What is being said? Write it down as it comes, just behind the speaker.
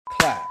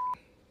Clap.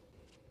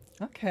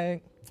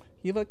 Okay.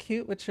 You look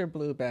cute with your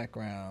blue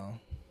background.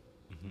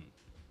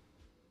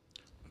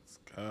 Let's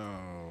go.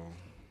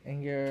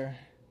 And your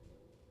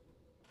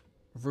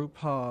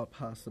RuPaul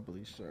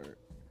possibly shirt.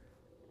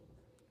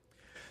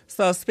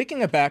 So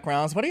speaking of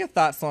backgrounds, what are your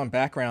thoughts on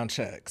background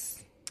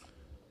checks?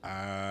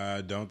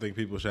 I don't think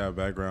people should have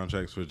background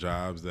checks for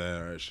jobs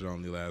that should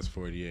only last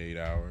 48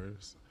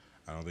 hours.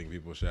 I don't think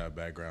people should have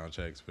background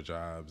checks for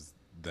jobs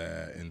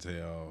that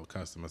entail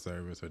customer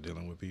service or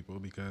dealing with people,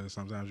 because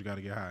sometimes you got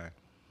to get high.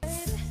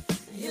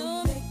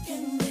 You're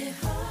making me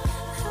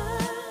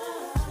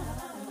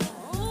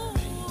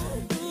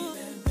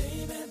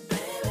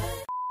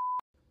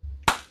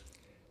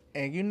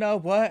And you know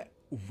what?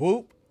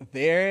 Whoop,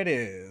 there it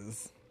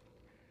is.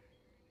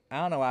 I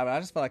don't know why, but I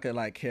just feel like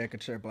a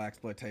caricature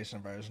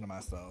blaxploitation version of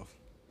myself.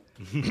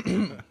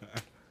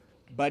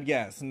 But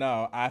yes,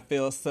 no, I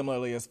feel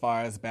similarly as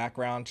far as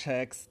background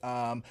checks.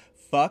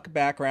 Fuck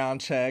background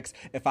checks.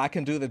 If I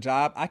can do the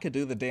job, I could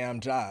do the damn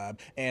job.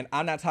 And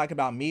I'm not talking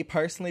about me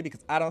personally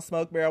because I don't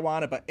smoke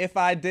marijuana, but if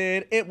I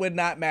did, it would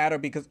not matter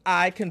because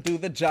I can do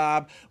the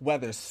job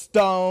whether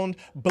stoned,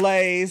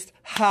 blazed,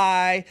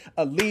 high,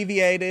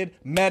 alleviated,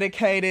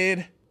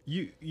 medicated.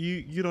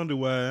 You don't do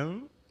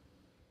what?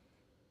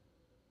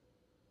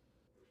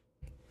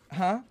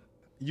 Huh?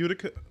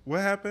 What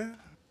happened?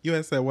 You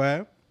had said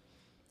what?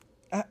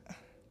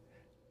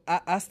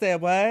 I said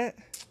what?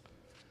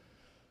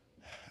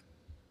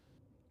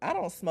 I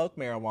don't smoke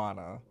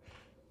marijuana.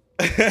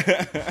 Beep.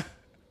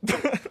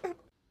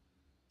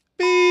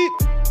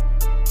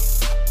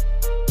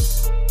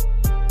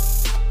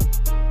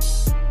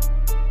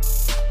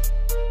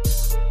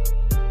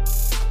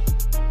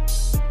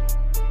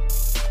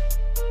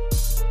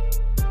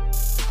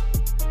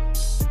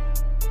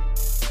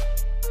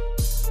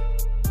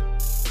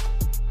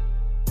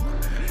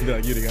 No,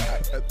 you the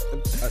guy.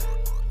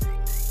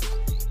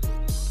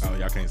 Oh,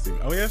 y'all can't see me.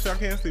 Oh, yes, y'all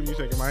can't see me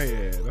shaking my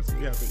head. That's what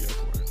we have video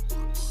for.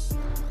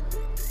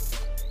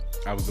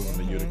 I was doing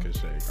the Utica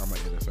shake. I'm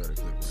going to insert a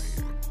clip right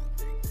here.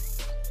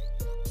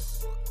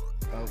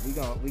 Oh,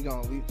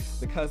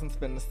 the cousin's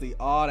finna see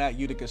all that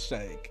Utica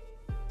shake.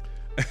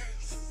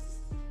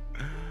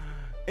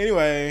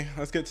 Anyway,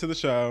 let's get to the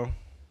show.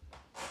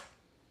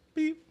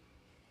 Beep.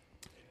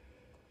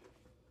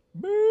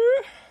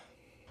 Beep.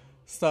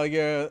 So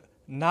your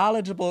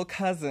knowledgeable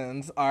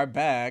cousins are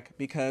back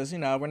because,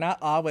 we're not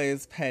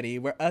always petty.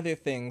 We're other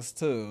things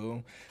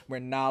too. We're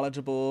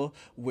knowledgeable.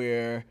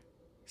 We're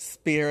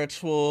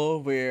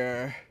spiritual.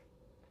 We're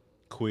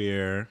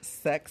Queer.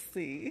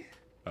 sexy.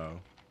 Oh.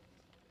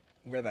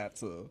 We're that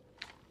too.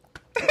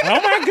 Oh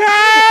my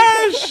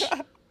gosh!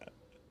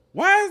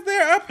 Why is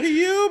there a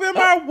pube in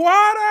my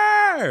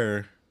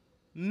water?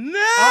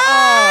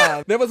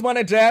 No! There was one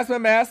of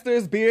Jasmine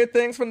Masters' beard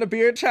things from the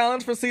beard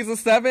challenge for season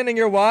 7 in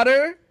your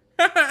water.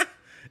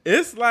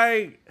 It's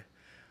like,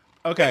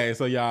 okay,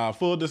 so y'all,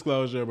 full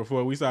disclosure,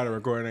 before we started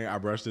recording, I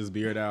brushed this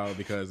beard out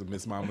because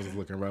Miss Mama was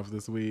looking rough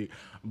this week.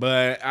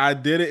 But I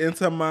did it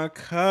into my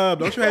cup.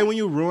 Don't you hate when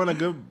you ruin a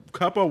good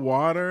cup of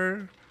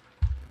water?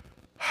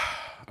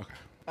 Okay.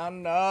 I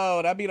know,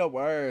 that'd be the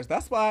worst.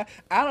 That's why,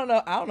 I don't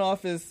know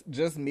if it's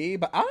just me,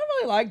 but I don't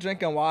really like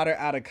drinking water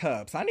out of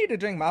cups. I need to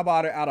drink my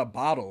water out of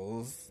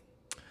bottles.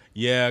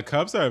 Yeah,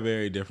 cups are a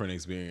very different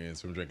experience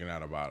from drinking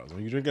out of bottles.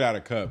 When you drink it out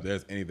of cup,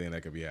 there's anything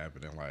that could be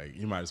happening. Like,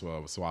 you might as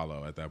well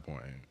swallow at that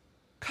point.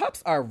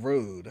 Cups are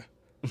rude.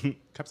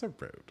 Cups are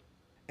rude.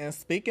 And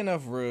speaking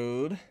of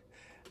rude,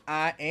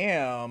 I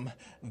am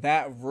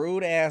that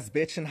rude ass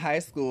bitch in high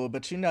school,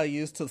 but you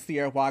used to see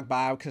her walk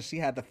by because she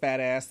had the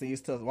fat ass and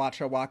used to watch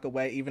her walk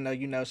away even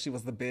though she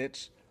was the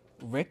bitch.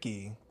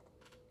 Ricky.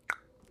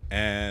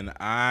 And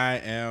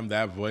I am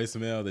that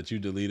voicemail that you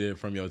deleted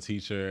from your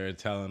teacher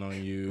telling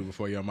on you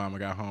before your mama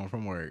got home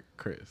from work,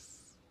 Chris.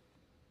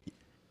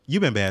 You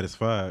been bad as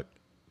fuck.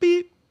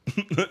 Beep.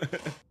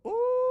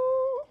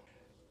 Ooh.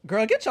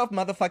 Girl, get your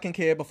motherfucking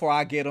kid before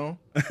I get him.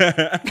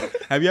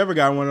 Have you ever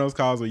gotten one of those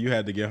calls where you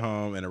had to get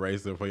home and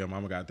erase it before your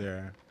mama got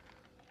there?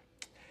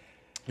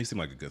 You seem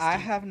like a good student. I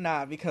have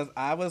not, because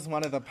I was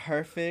one of the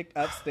perfect,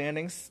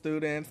 upstanding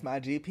students. My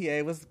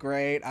GPA was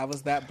great. I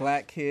was that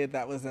black kid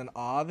that was in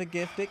all the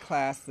gifted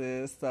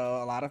classes, so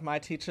a lot of my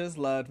teachers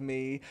loved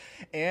me.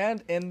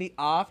 And in the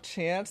off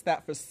chance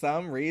that for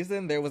some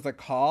reason there was a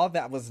call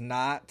that was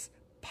not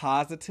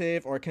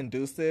positive or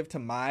conducive to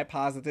my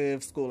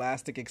positive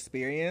scholastic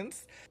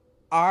experience,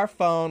 our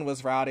phone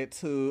was routed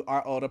to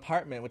our old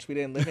apartment, which we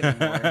didn't live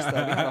anymore, so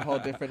we had a whole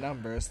different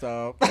number,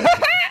 so...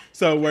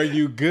 So were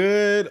you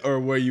good or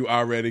were you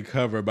already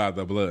covered by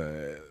the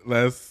blood?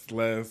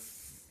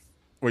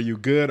 Were you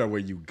good or were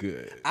you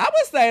good? I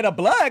would say the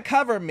blood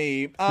covered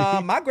me.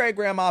 My great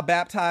grandma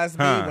baptized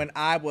me when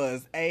I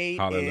was 8.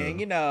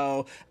 Hallelujah.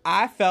 And,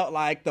 I felt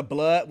like the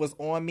blood was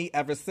on me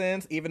ever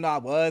since, even though I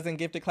was in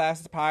gifted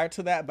classes prior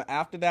to that. But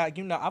after that,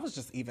 I was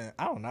just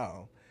I don't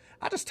know.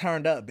 I just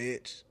turned up,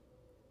 bitch.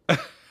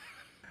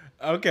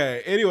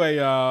 Okay. Anyway,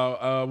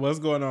 y'all, what's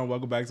going on?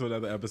 Welcome back to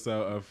another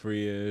episode of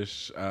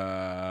Free-ish.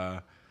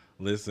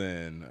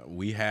 Listen,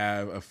 we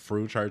have a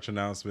Fruit Church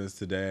announcements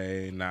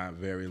today. Not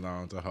very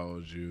long to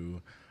hold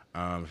you.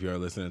 If you're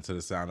listening to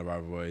the sound of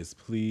our voice,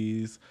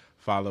 please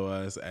follow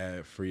us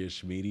at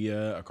Freeish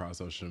Media across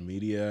social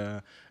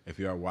media. If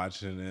you are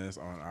watching this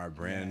on our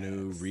brand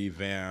new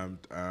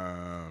revamped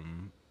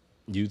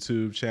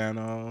YouTube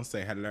channel,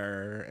 say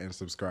hello and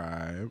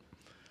subscribe.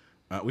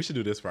 We should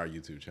do this for our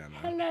YouTube channel.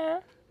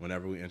 Hello.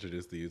 Whenever we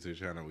introduce the YouTube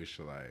channel, we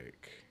should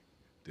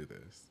do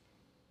this.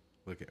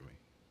 Look at me.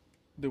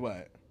 Do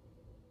what?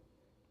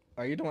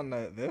 Are you doing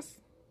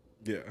this?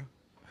 Yeah.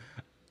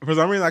 For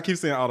some reason, I keep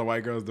seeing all the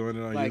white girls doing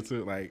it on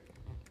YouTube.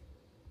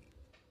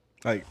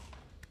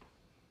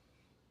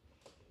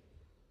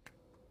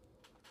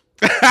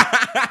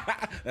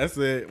 That's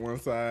it. One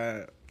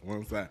side.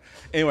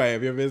 Anyway,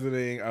 if you're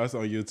visiting us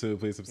on YouTube,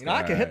 please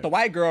subscribe. I can hit the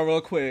white girl real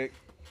quick.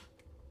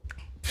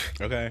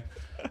 Okay.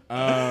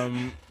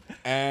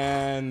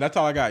 And that's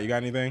all I got. You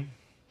got anything?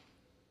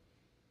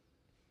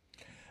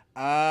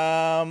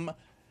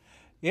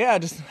 Yeah,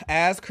 just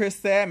as Chris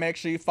said, make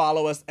sure you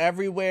follow us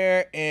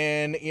everywhere.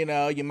 And,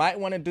 you might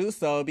want to do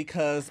so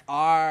because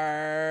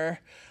our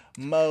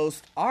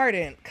most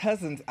ardent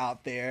cousins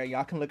out there,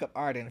 y'all can look up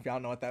ardent if y'all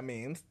know what that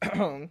means.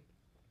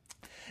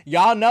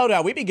 Y'all know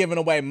that we be giving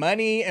away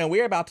money, and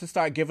we're about to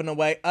start giving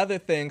away other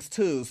things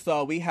too.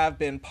 So we have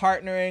been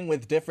partnering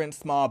with different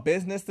small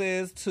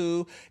businesses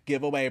to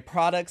give away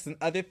products and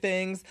other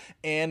things,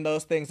 and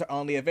those things are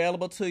only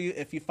available to you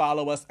if you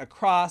follow us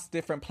across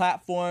different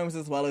platforms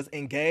as well as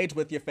engage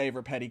with your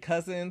favorite petty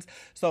cousins.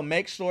 So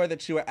make sure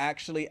that you are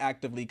actually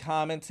actively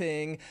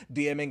commenting,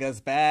 DMing us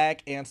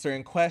back,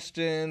 answering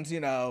questions.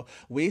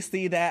 We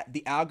see that,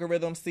 the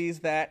algorithm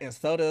sees that, and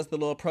so does the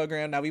little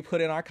program that we put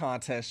in our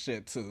contest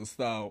shit too.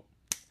 So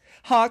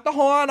honk the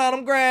horn on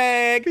them,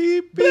 Greg.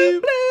 Beep, beep. Bloop,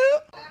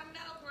 bloop. Let 'em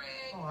know, Greg.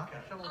 Oh, I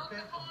got trouble Honk with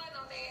the horn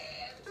on their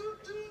ass.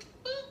 Doot, doot,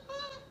 boop,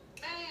 boop.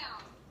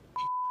 Bam.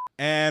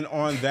 And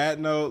on that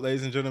note,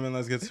 ladies and gentlemen,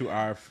 let's get to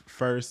our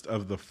first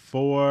of the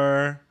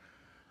 4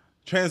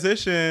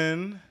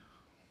 transition.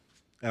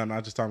 And I'm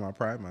not just talking about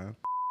Pride Month.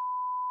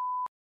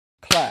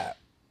 Clap.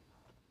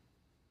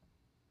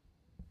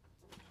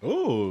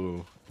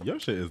 Ooh, your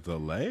shit is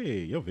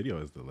delayed. Your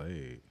video is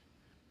delayed.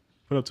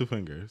 Put up 2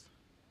 fingers.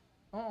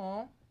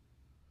 Aw.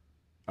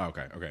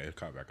 Okay, it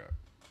caught back up.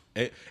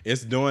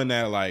 It's doing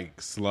that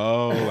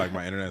slow, like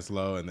my internet's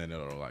slow, and then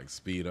it'll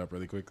speed up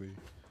really quickly.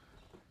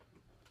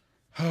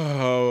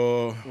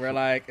 Oh,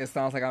 We're it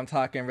sounds like I'm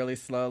talking really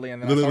slowly,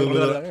 and then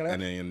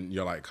and then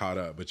you're caught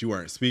up, but you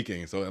weren't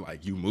speaking, so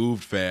you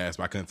moved fast.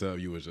 But I couldn't tell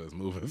if you was just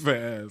moving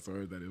fast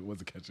or that it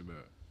wasn't catching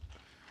up.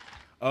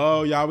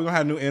 Oh, y'all, we're gonna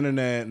have new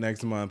internet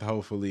next month,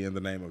 hopefully, in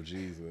the name of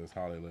Jesus.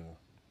 Hallelujah.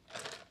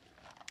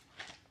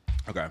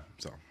 Okay,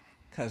 so.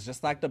 Because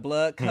just like the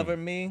blood covered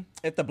me,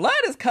 if the blood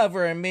is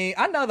covering me,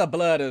 I know the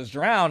blood is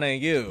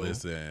drowning you.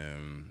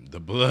 Listen, the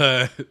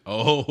blood.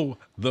 Oh,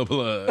 the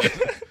blood.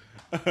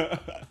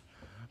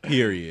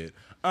 Period.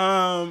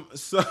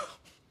 So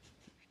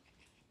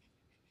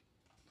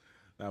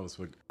that was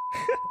for.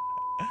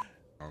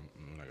 I'm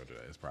not gonna do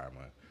that. It's Pride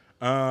Month.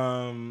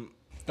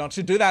 Don't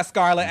you do that,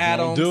 Scarlett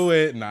Adams. Don't do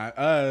it. Not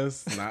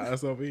us. Not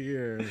us over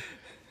here.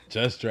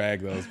 Just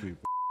drag those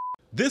people.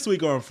 This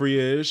week on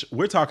Freeish,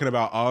 we're talking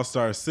about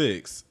All-Star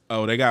 6.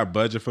 Oh, they got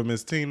budget for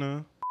Miss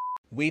Tina.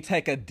 We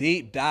take a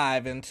deep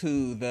dive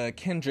into the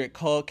Kendrick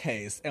Cole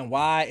case and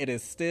why it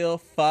is still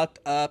fucked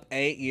up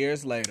 8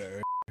 years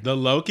later. The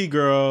Loki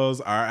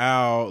girls are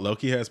out.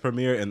 Loki has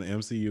premiered, and the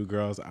MCU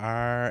girls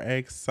are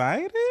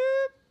excited.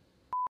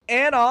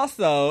 And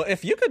also,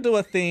 if you could do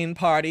a theme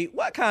party,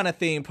 what kind of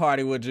theme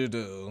party would you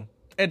do?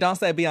 And don't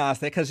say Beyonce,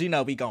 because we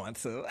going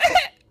to.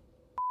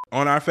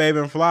 On our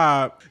favorite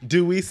flop,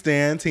 do we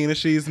stand Tina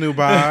She's new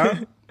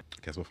Bob?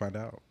 Guess we'll find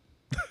out.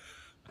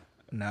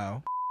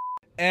 No.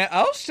 And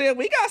oh shit,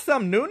 we got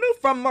some new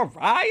from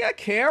Mariah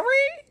Carey?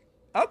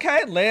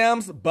 Okay,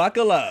 lambs,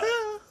 buckle up.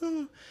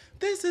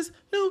 This is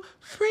new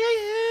Freeish.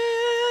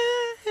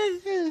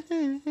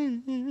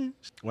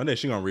 One day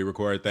she gonna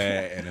re-record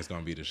that and it's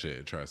gonna be the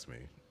shit, trust me.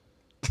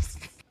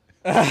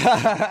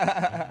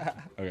 Okay,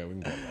 we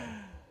can go back.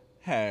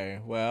 Hey,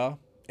 well,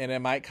 and it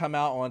might come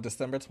out on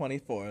December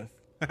 24th.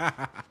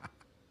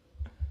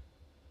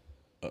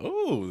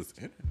 Oh, this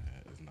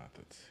internet is not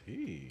the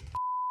tea.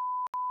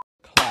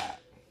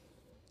 Clap.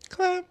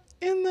 Clap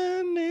in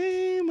the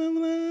name of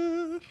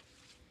love.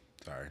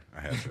 Sorry,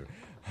 I had to.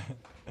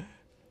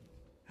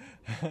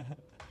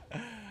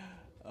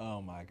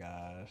 Oh my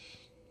gosh.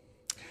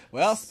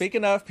 Well,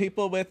 speaking of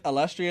people with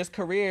illustrious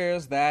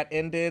careers that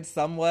ended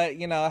somewhat,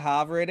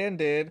 however it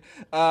ended.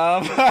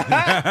 Oh,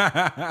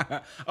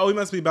 we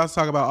must be about to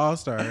talk about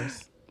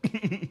All-Stars.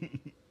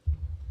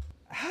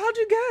 How'd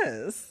you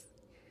guess?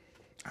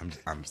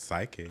 I'm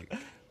psychic.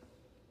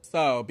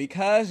 So,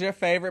 because your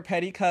favorite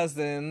petty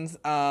cousins,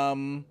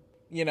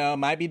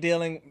 might be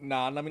dealing.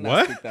 Nah, let me not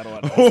What? speak that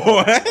on.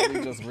 What? Let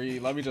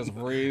me just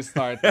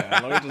restart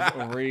that. Let me just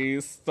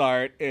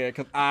restart it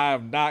because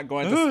I'm not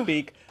going to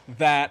speak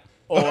that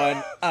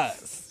on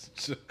us.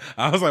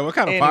 I was like, what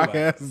kind of Anyways.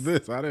 podcast is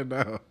this? I didn't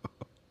know.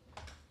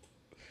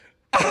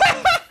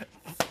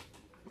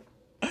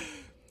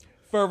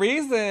 For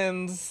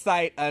reasons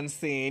sight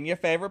unseen, your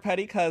favorite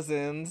petty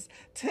cousins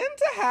tend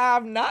to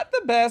have not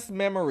the best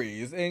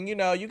memories. And, you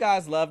know, you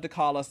guys love to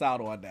call us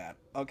out on that,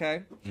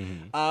 okay?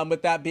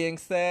 With that being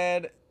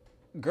said,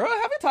 girl,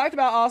 have we talked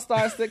about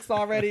All-Star 6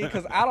 already?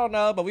 Because I don't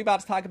know, but we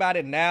about to talk about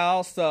it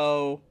now,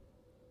 so...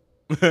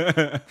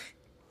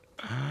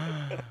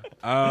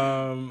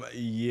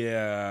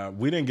 Yeah,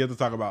 we didn't get to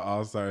talk about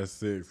All-Star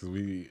 6 because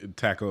we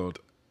tackled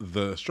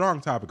the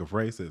strong topic of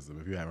racism.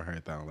 If you haven't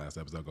heard that on the last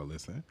episode, go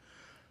listen.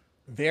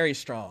 Very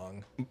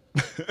strong.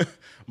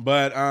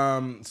 But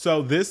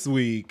so this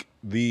week,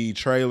 the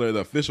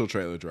official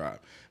trailer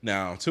dropped.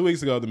 Now, 2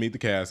 weeks ago, the Meet the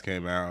Cast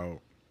came out.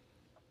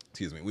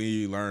 Excuse me.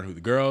 We learned who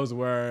the girls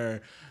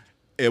were.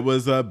 It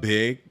was a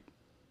big...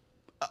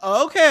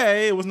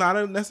 Okay, it was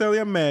not necessarily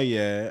a meh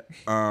yet,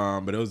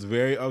 but it was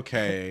very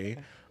okay.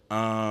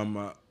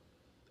 And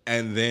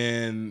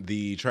then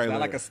the trailer... Is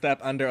that like a step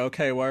under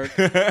okay work?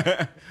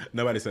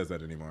 Nobody says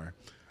that anymore.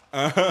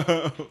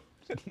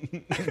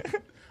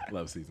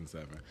 Love season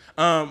 7.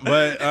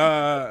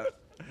 But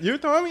you're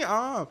throwing me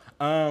off.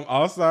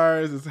 All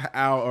Stars is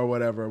out or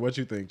whatever. What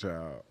you think,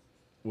 child?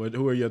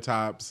 Who are your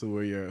tops?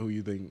 Who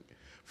you think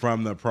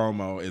from the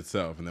promo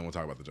itself? And then we'll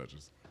talk about the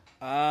judges.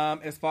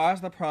 As far as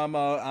the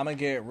promo, I'm gonna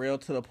get real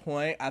to the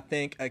point. I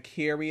think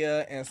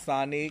Akira and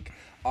Sonic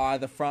are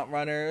the front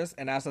runners,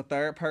 and as a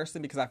third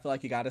person, because I feel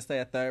like you gotta stay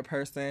a third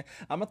person,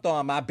 I'm gonna throw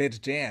on my bitch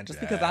Jan,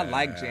 just because I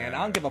like Jan. I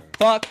don't give a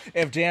fuck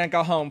if Jan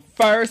go home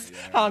first.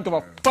 I don't give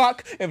a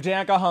fuck if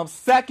Jan go home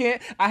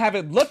second. I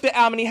haven't looked at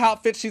how many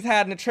outfits she's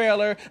had in the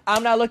trailer.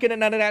 I'm not looking at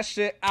none of that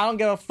shit. I don't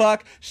give a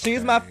fuck.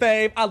 She's my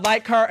fave. I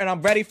like her, and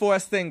I'm ready for a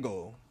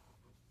single.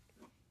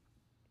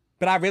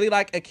 But I really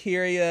like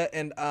Akira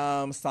and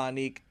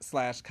Sonic /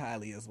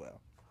 Kylie as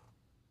well.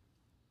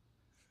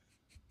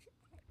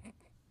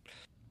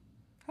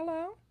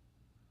 Hello?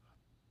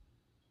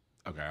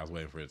 Okay, I was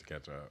waiting for it to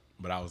catch up,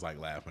 but I was like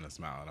laughing and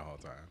smiling the whole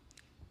time.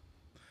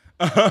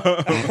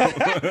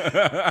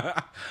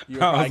 You were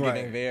probably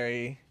getting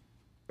very...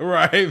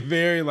 Right,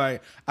 very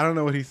like, I don't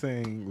know what he's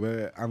saying,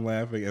 but I'm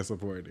laughing and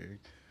supporting.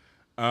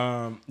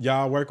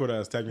 Y'all work with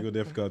us. Technical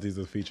difficulties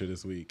is featured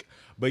this week.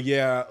 But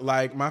yeah,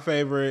 like my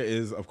favorite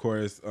is of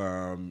course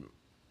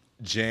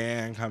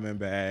Jan coming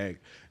back,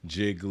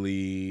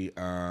 Jiggly,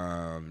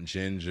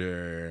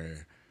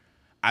 Ginger.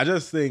 I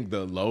just think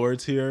the lower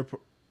tier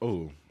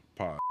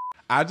pause.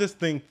 I just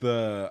think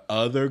the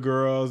other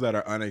girls that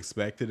are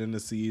unexpected in the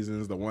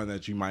seasons, the one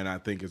that you might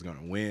not think is going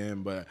to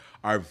win, but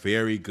are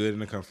very good in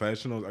the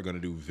confessionals, are going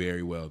to do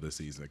very well this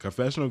season.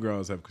 Confessional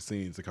girls have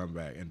seen to come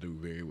back and do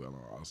very well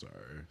on All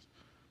Stars.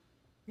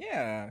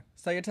 Yeah.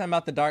 So you're talking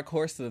about the dark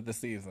horse of the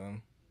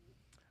season.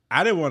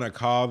 I didn't want to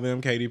call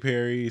them Katy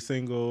Perry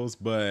singles,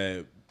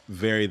 but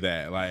very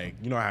that. Like,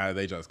 you know how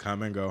they just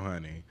come and go,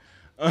 honey.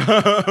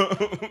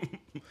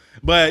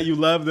 But you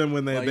love them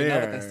when they're there. You know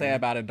what they say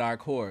about a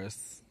dark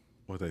horse.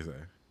 What they say?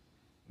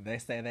 They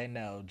say they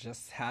know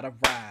just how to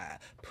ride.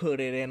 Put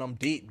it in them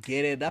deep.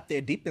 Get it up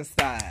there deep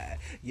inside.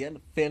 You're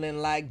feeling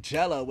like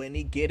Jello when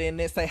he get in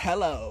there, say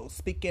hello.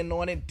 Speaking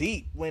on it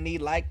deep when he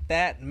like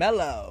that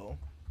mellow.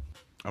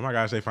 Oh my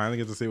gosh, they finally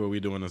get to see what we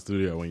do in the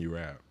studio when you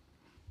rap.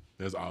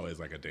 There's always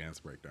like a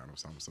dance breakdown of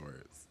some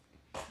sorts.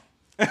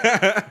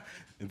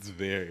 It's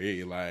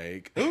very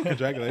like, ooh,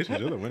 congratulations,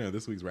 you're the winner of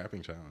this week's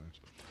rapping challenge.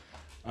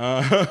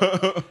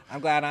 I'm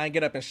glad I didn't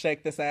get up and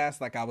shake this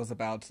ass like I was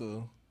about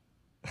to.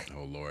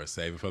 Oh Lord,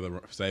 save it for the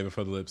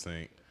lip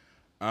sync.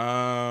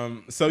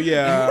 So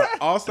yeah,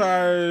 All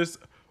Stars.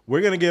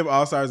 We're gonna give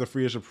All Stars a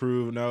free-ish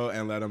approved note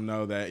and let them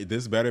know that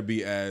this better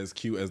be as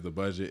cute as the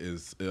budget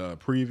is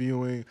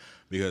previewing,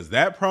 because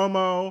that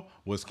promo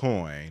was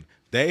coin.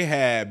 They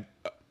had,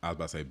 I was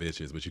about to say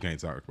bitches, but you can't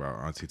talk about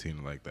Auntie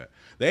Tina like that.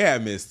 They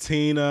had Miss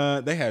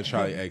Tina, they had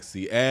Charlie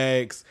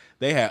XCX,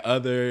 they had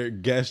other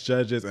guest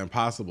judges and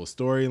possible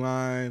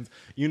storylines.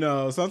 You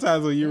know,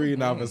 sometimes when you're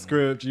reading off a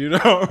script, you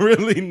don't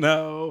really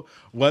know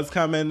what's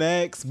coming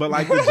next. But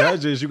like the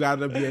judges, you got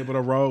to be able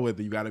to roll with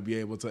it. You got to be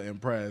able to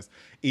impress,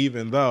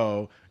 even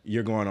though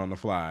you're going on the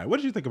fly. What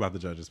did you think about the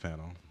judges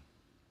panel?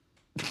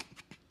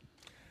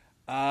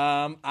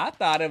 I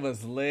thought it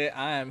was lit.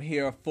 I am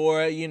here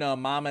for it. You know,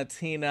 Mama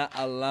Tina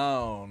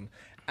alone.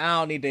 I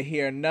don't need to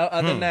hear no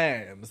other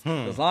names.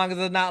 As long as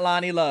it's not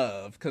Lonnie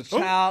Love. Because,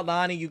 child,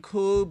 Lonnie, you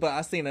cool, but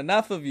I've seen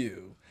enough of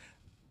you.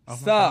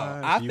 So,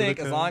 gosh, I think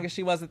as long as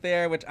she wasn't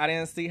there, which I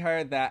didn't see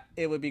her, that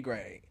it would be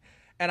great.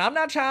 And I'm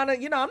not trying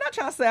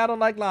to say I don't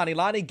like Lonnie.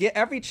 Lonnie, get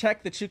every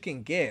check that you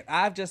can get.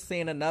 I've just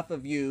seen enough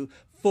of you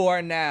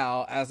for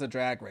now as a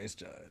Drag Race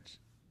judge.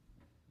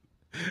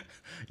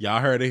 Y'all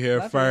heard it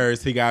here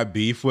first. He got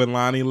beef with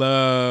Lonnie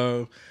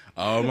Love.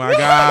 Oh my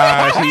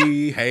gosh,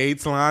 he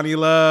hates Lonnie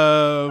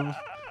Love.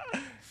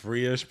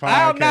 Free-ish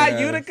podcast. I'm not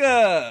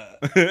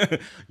Utica.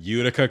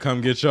 Utica,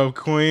 come get your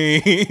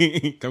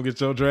queen. Come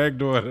get your drag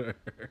daughter.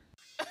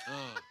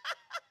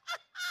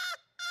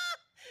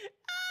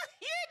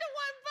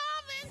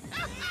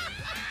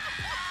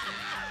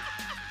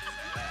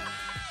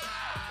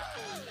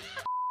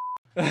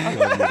 I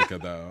love Utica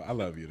though. I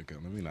love Utica.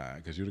 Let me not,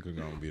 because Utica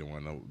gonna be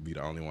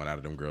the only one out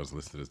of them girls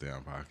listening to this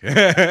damn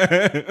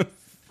podcast.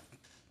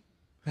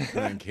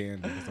 And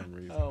Candy for some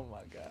reason. Oh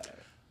my god.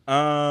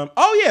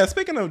 Oh yeah,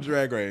 speaking of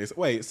Drag Race,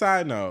 wait,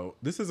 side note.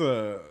 This is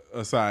a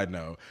side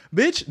note.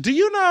 Bitch, do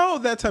you know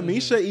that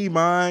Tamisha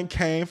Iman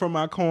came from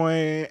my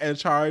coin and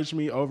charged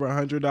me over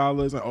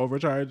 $100 in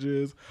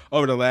overcharges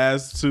over the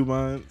last 2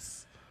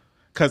 months?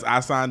 Cause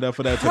I signed up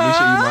for that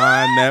Tamisha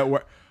Iman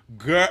network.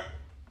 Girl.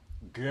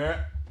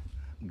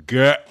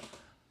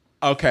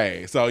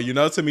 Okay, so you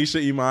know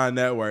Tamisha Iman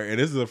Network, and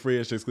this is a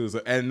free-ish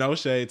exclusive. And no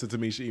shade to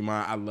Tamisha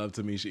Iman. I love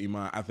Tamisha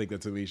Iman. I think that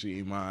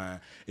Tamisha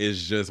Iman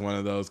is just one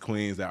of those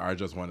queens that are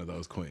just one of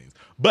those queens.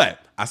 But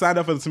I signed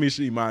up for the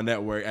Tamisha Iman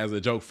Network as a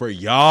joke for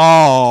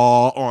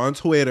y'all on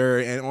Twitter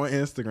and on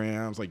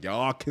Instagram, so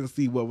y'all can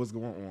see what was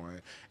going on.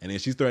 And then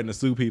she's threatening to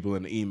sue people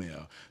in the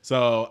email.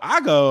 So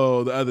I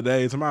go the other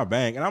day to my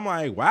bank, and I'm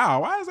like,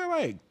 wow, why is there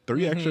like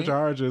 3 extra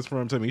charges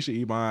from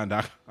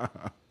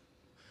TamishaIman.com?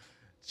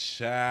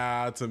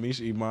 Child,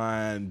 Tamisha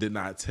Iman did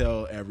not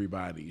tell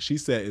everybody. She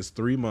said it's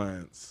 3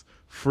 months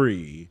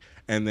free,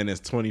 and then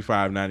it's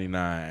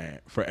 $25.99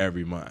 for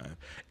every month.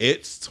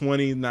 It's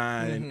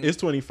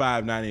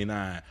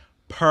 $25.99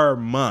 per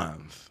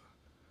month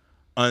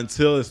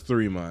until it's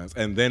 3 months,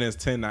 and then it's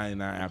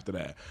 $10.99 after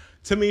that.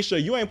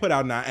 Tamisha, you ain't put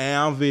out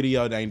an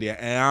video, dang dear,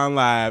 and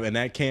live, and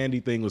that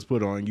candy thing was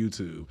put on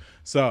YouTube.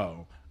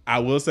 So I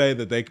will say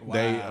that they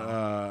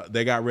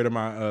got rid of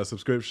my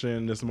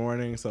subscription this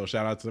morning. So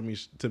shout out to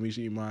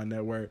Tamisha Iman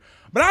Network.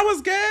 But I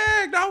was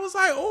gagged. I was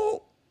like,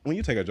 oh, when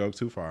you take a joke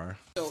too far.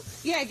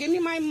 Yeah, give me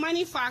my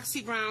money,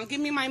 Foxy Brown.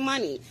 Give me my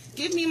money.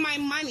 Give me my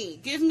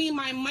money. Give me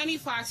my money,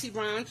 Foxy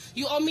Brown.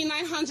 You owe me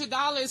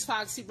 $900,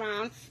 Foxy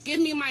Brown.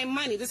 Give me my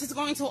money. This is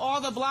going to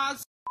all the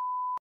blogs.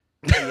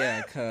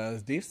 Yeah,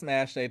 because Deep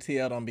Smash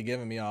ATL don't be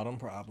giving me all them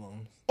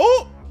problems.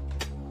 Oh!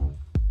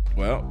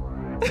 Well,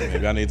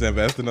 maybe I need to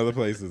invest in other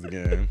places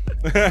again.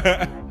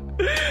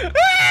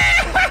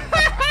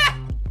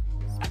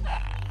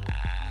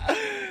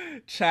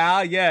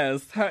 Child,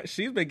 yes.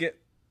 She's been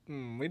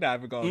getting... we not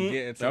even going to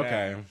get into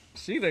okay. that.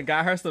 She done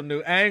got her some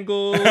new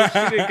angles. She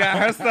done got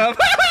her stuff...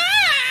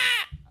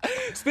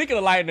 Speaking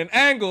of lightning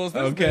angles,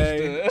 this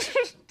okay.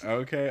 bitch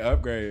Okay,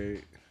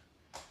 upgrade.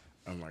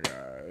 Oh my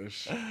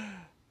gosh.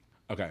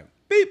 Okay.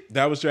 Beep.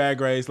 That was Drag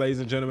Race, ladies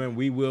and gentlemen.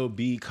 We will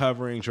be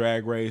covering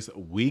Drag Race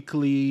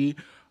weekly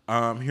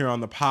here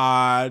on the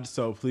pod.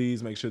 So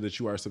please make sure that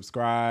you are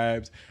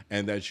subscribed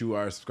and that you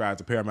are subscribed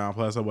to Paramount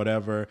Plus or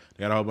whatever.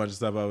 They got a whole bunch of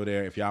stuff over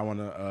there. If y'all want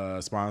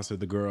to sponsor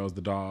the girls,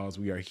 the dolls,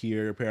 we are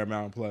here.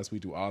 Paramount Plus. We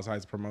do all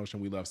types of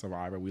promotion. We love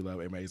Survivor. We love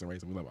Amazing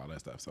Race. And we love all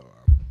that stuff. So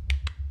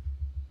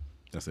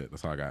that's it.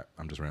 That's all I got.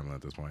 I'm just rambling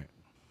at this point.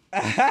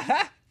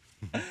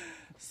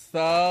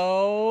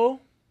 So,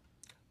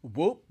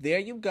 whoop, there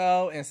you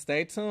go. And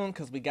stay tuned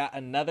because we got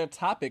another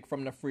topic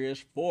from the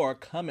Freeish 4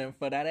 coming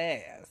for that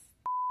ass.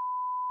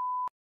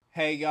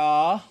 Hey,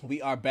 y'all.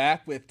 We are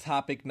back with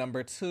topic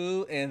number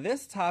 2. And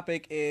this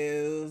topic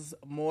is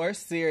more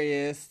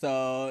serious.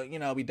 So,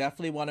 we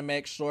definitely want to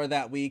make sure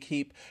that we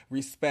keep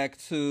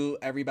respect to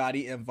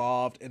everybody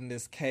involved in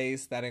this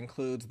case. That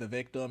includes the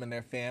victim and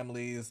their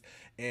families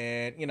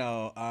and,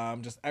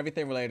 just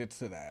everything related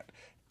to that.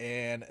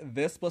 And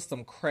this was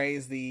some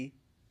crazy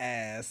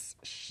ass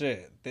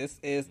shit. This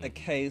is a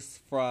case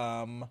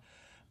from,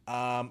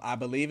 I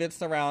believe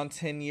it's around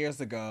 10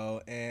 years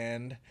ago.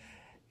 And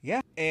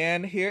yeah.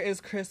 And here is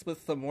Chris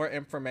with some more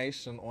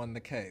information on the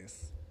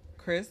case.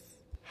 Chris?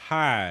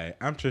 Hi,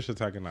 I'm Trisha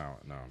talking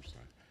out. No, I'm just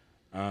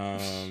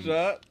saying.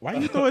 Shut. Why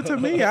you throw it to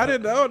me? I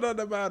didn't know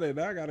nothing about it.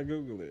 Now I gotta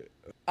Google it.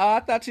 Oh, I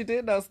thought you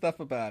did know stuff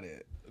about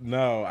it.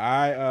 No,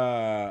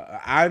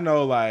 I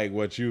know like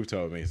what you've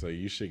told me, so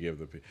you should give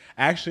the.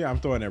 Actually, I'm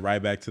throwing it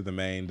right back to the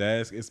main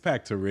desk. It's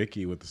back to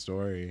Ricky with the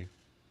story,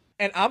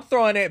 and I'm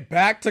throwing it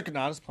back to.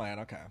 No, I'm just playing.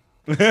 Okay.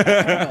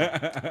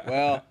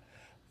 Well,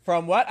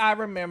 from what I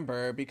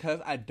remember, because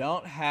I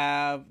don't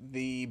have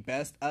the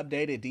best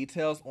updated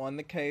details on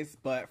the case,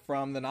 but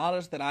from the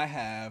knowledge that I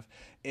have,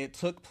 it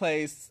took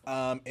place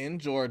in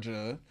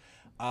Georgia,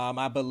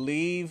 I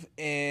believe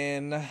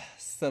in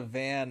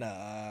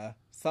Savannah.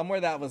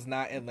 Somewhere that was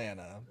not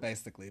Atlanta,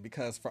 basically,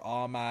 because for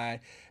all my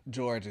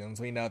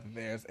Georgians, we know that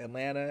there's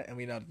Atlanta and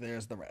we know that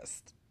there's the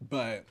rest.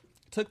 But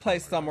took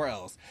place somewhere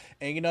else.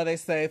 And, they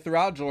say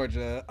throughout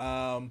Georgia,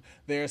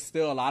 there's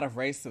still a lot of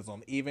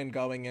racism, even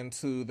going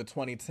into the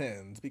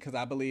 2010s, because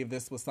I believe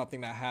this was something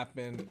that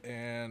happened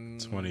in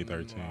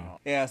 2013.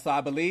 Yeah, so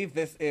I believe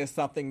this is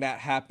something that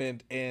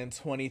happened in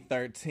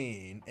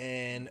 2013.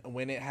 And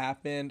when it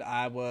happened,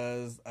 I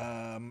was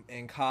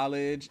in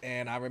college,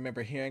 and I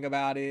remember hearing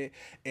about it,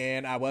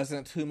 and I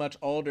wasn't too much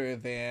older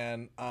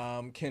than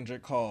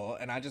Kendrick Cole.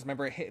 And I just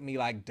remember it hitting me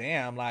like,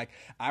 damn, like,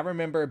 I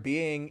remember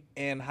being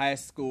in high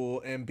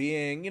school and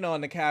being,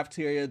 in the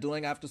cafeteria,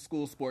 doing after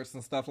school sports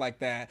and stuff like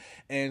that,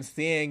 and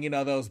seeing,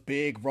 those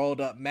big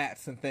rolled up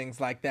mats and things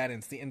like that,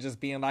 and just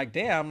being like,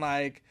 damn,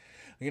 like,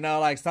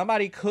 like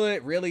somebody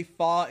could really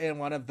fall in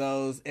one of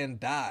those and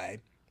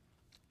die.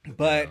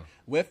 But Yeah.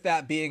 with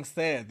that being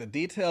said, the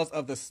details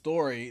of the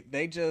story,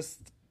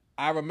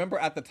 I remember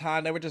at the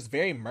time they were just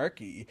very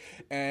murky.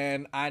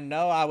 And I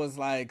know I was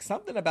like,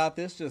 something about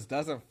this just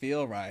doesn't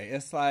feel right.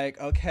 It's like,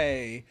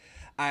 okay,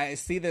 I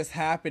see this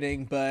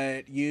happening,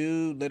 but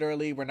you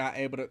literally were not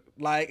able to,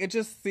 like, it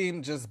just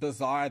seemed just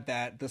bizarre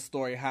that the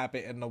story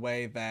happened in the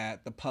way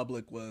that the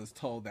public was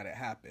told that it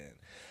happened.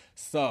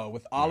 So,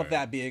 with all of Right.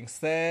 that being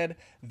said,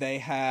 they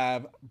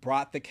have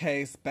brought the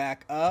case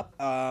back up.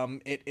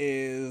 It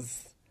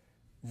is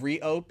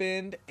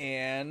reopened,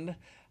 and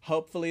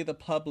hopefully the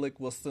public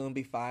will soon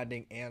be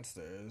finding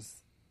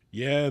answers.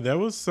 Yeah, there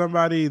was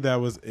somebody that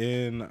was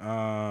in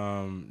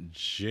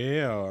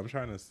jail. I'm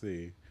trying to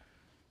see.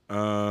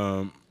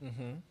 Um,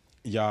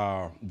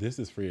 Y'all, this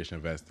is Freeish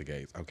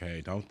Investigates.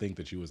 Okay, don't think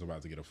that you was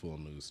about to get a full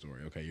news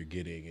story. Okay, you're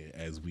getting it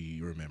as we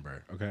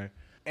remember. Okay.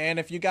 And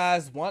if you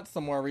guys want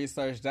some more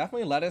research,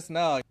 definitely let us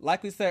know.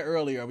 Like we said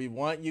earlier, we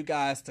want you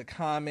guys to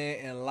comment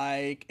and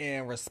like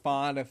and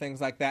respond and things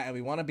like that. And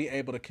we want to be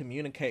able to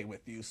communicate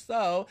with you.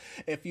 So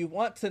if you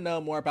want to know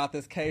more about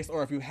this case,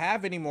 or if you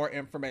have any more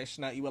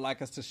information that you would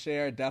like us to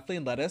share,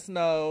 definitely let us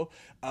know.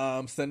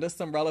 Send us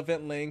some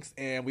relevant links,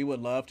 and we would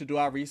love to do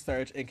our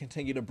research and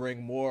continue to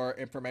bring more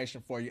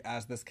information for you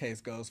as this case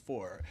goes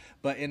forward.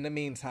 But in the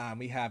meantime,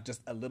 we have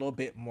just a little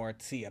bit more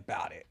tea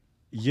about it.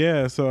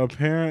 Yeah, so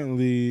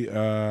apparently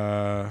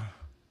there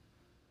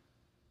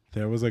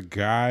was a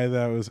guy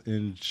that was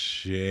in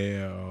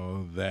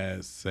jail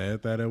that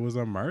said that it was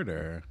a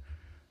murder.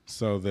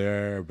 So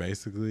they're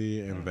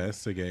basically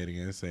investigating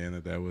it, saying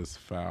that that was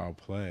foul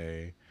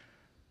play.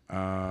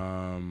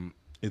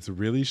 It's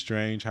really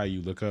strange how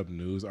you look up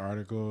news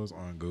articles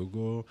on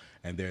Google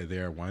and they're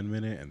there 1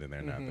 minute and then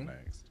they're not the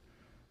next.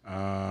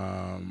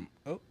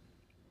 Oh.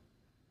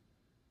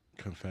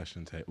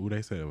 Confession tape. Ooh,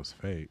 they said it was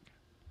fake.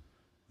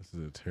 This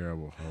is a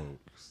terrible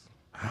hoax.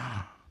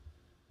 Oh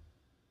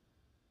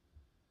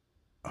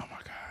my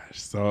gosh.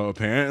 So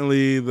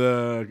apparently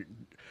the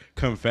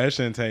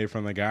confession tape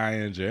from the guy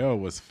in jail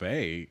was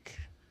fake.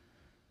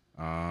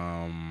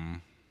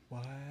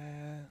 What?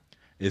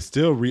 It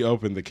still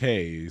reopened the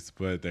case,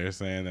 but they're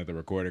saying that the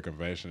recorded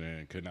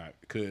confession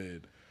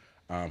could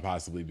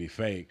possibly be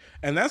fake.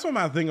 And that's what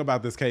my thing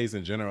about this case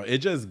in general. It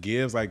just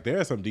gives, like, there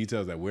are some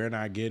details that we're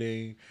not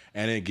getting,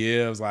 and it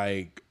gives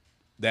like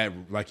that,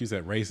 like you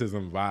said,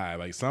 racism vibe.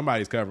 Like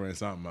somebody's covering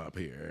something up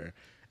here.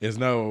 There's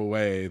no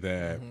way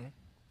that.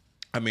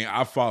 I mean,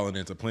 I've fallen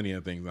into plenty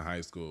of things in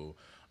high school.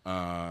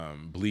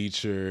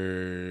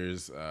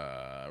 Bleachers,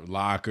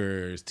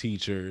 lockers,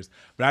 teachers.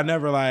 But I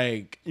never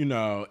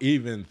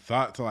even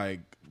thought to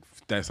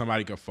that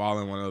somebody could fall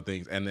in one of those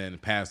things and then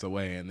pass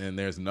away. And then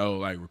there's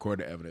no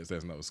recorded evidence.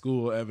 There's no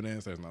school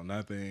evidence. There's no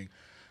nothing.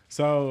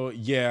 So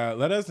yeah,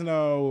 let us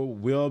know.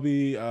 We'll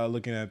be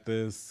looking at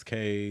this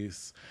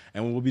case,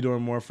 and we'll be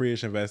doing more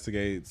Freeish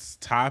Investigates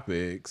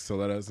topics. So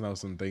let us know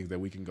some things that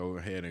we can go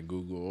ahead and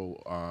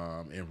Google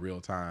in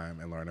real time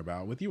and learn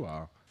about with you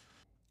all.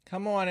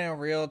 Come on in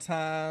real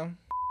time.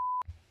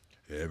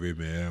 Every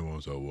man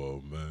wants a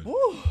woman.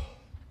 Woo.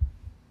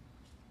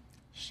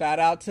 Shout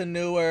out to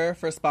Newer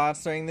for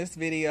sponsoring this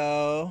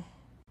video.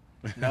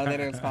 No, they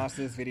didn't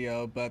sponsor this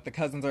video, but the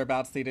cousins are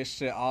about to see this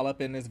shit all up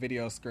in this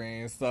video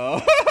screen,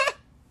 so.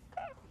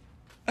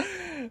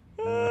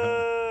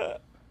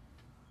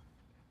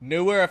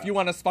 Newer, if you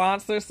want to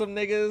sponsor some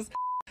niggas,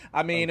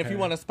 if you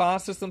want to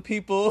sponsor some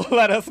people,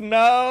 let us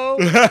know.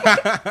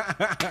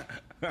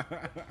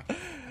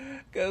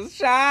 Cause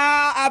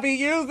child, I be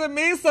using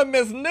me some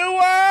Miss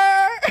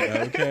Newer.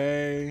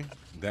 Okay,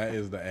 that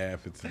is the ad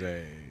for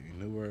today.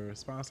 Newer,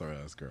 sponsor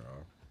us, girl.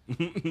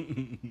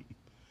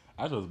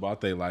 I just bought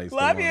their lights.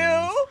 Love you.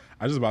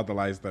 I just bought the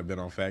lights that have been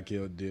on Fat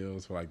Kill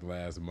deals for the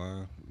last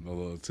month. The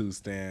little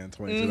 2-stand,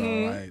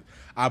 $22 lights.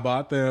 I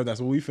bought them. That's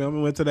what we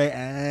filming with today.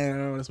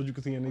 And that's what you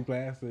can see in these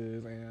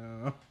glasses.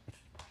 And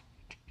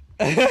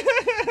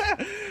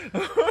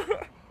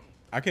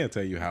I can't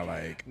tell you how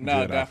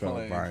No, good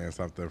definitely. I felt buying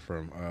something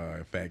from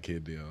Fat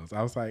Kid Deals.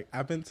 I was like,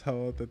 I've been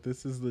told that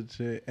this is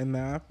legit, and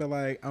now I feel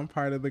like I'm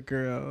part of the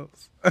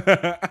girls.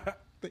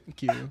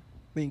 Thank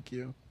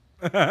you.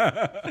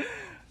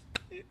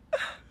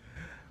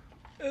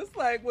 It's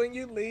like when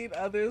you lead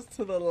others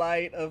to the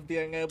light of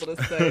being able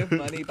to save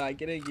money by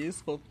getting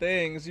useful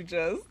things, you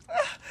just,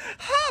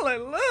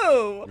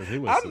 hallelujah. He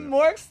was I'm sick.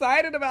 more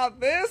excited about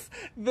this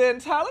than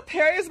Tyler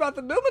Perry's about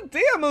the new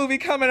Medea movie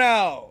coming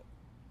out.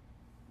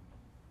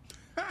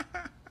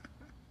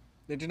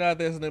 Did you know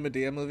there's a new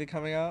Medea movie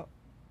coming out?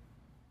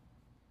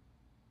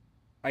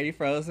 Are you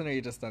frozen or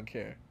you just don't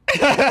care?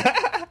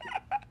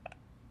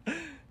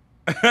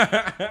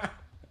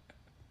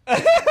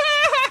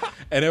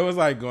 And it was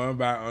going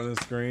by on the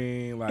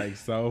screen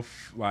so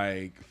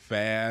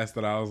fast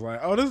that I was like,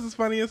 oh, this is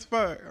funny as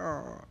fuck.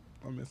 Oh,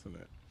 I'm missing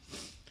it.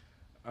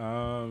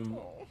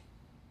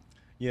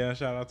 Yeah,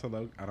 shout out to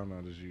Loki. I don't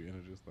know, did you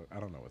introduce Loki? I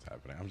don't know what's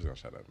happening. I'm just gonna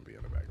shut up and be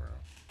in the background.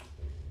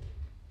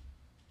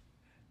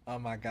 Oh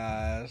my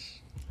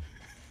gosh.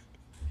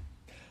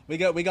 We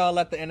gonna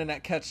let the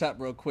internet catch up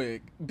real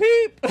quick.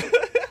 Beep.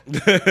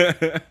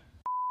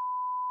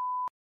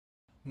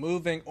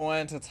 Moving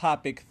on to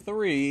topic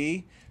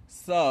 3.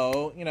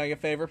 So, your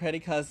favorite petty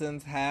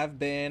cousins have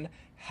been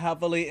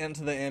heavily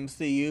into the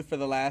MCU for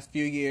the last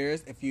few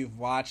years. If you've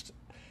watched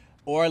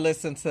or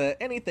listened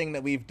to anything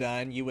that we've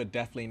done, you would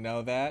definitely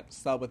know that.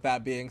 So, with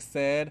that being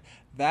said,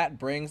 that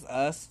brings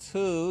us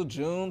to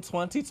June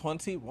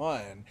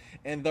 2021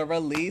 and the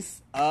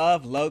release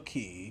of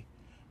Loki.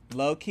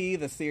 Loki,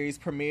 the series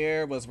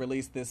premiere, was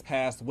released this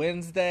past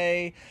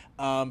Wednesday.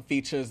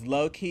 Features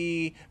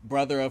Loki,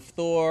 brother of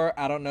Thor.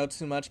 I don't know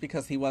too much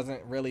because he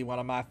wasn't really one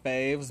of my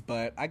faves,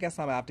 but I guess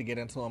I'm gonna have to get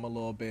into him a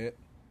little bit.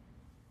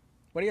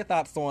 What are your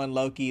thoughts on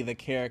Loki, the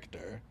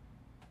character?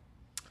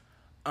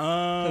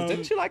 'Cause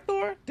didn't you like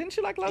Thor? Didn't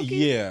you like Loki?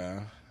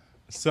 Yeah.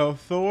 So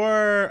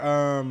Thor,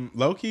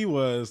 Loki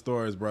was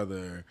Thor's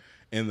brother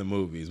in the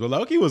movies, but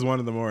Loki was one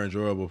of the more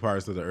enjoyable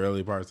parts of the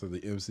early parts of the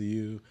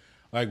MCU.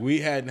 Like, we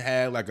hadn't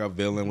had, like, a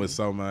villain with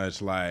so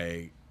much,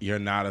 like, you're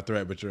not a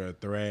threat, but you're a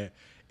threat.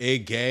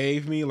 It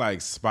gave me,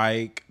 like,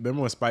 Spike.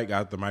 Remember when Spike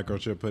got the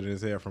microchip put in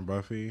his head from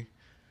Buffy?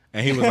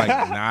 And he was, like,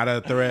 not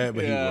a threat,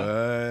 but Yeah. he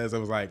was. It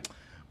was like,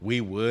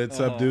 we would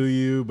subdue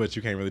you, but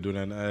you can't really do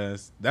nothing to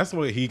us. That's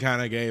what he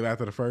kind of gave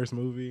after the first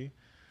movie.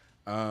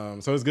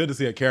 So it's good to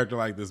see a character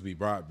like this be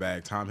brought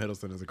back. Tom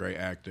Hiddleston is a great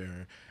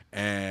actor.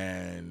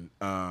 And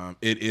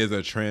it is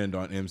a trend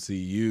on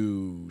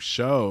MCU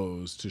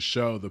shows to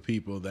show the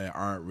people that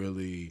aren't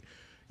really,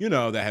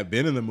 that have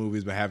been in the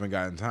movies but haven't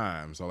gotten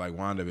time. So like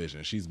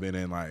WandaVision, she's been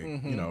in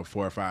like,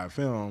 4 or 5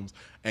 films.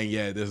 And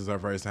yet this is our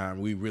first time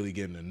we really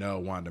getting to know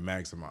Wanda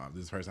Maximoff.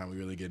 This is the first time we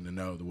really getting to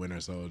know the Winter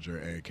Soldier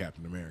and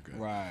Captain America.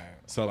 Right.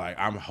 So like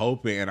I'm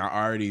hoping, and I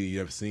already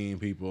have seen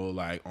people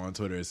like on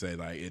Twitter say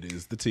like it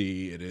is the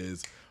T. It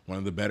is one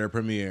of the better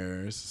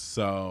premieres.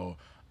 So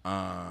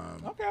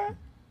Okay.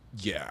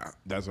 yeah,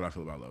 that's what I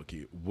feel about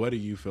Loki. What do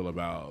you feel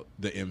about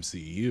the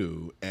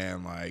MCU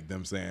and like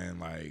them saying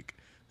like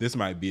this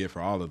might be it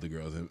for all of the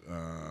girls?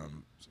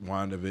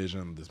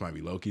 WandaVision, this might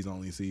be Loki's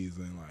only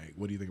season. Like,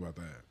 what do you think about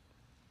that?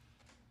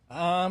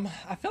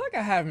 I feel like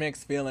I have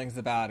mixed feelings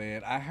about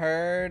it. I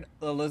heard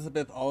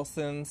Elizabeth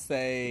Olsen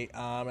say in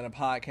a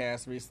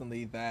podcast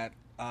recently that,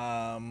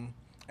 and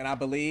I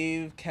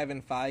believe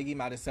Kevin Feige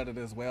might have said it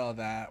as well,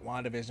 that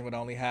WandaVision would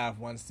only have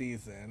 1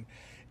 season.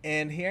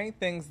 And hearing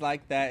things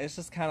like that, it's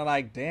just kind of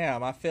like,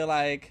 damn, I feel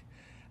like,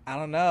 I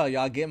don't know,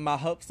 y'all getting my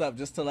hopes up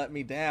just to let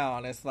me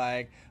down. It's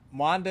like,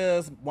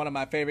 Wanda's one of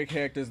my favorite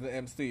characters in the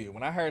MCU.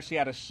 When I heard she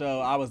had a show,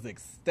 I was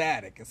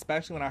ecstatic,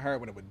 especially when I heard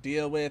what it would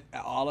deal with,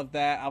 all of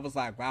that. I was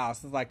like, wow,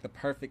 this is like the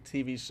perfect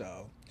TV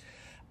show.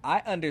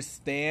 I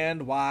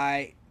understand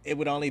why it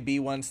would only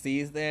be 1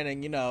 season,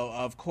 and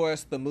of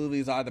course the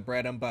movies are the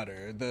bread and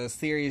butter. The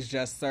series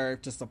just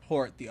serve to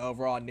support the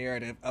overall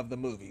narrative of the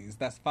movies.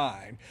 That's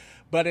fine.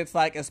 But it's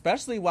like,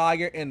 especially while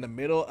you're in the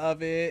middle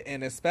of it,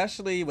 and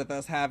especially with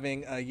us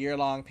having a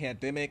year-long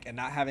pandemic and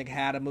not having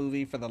had a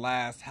movie for the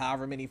last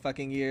however many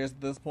fucking years at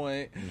this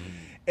point,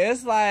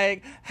 it's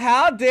like,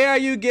 how dare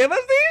you give us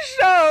these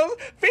shows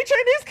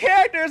featuring these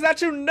characters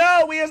that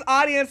we as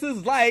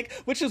audiences like,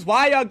 which is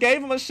why y'all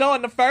gave them a show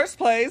in the first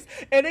place,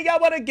 and then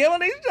y'all want to give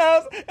them these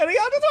shows, and then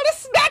y'all just want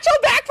to snatch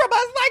them back from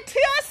us like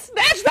T.I.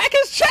 snatched back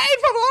his chain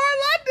from Lauren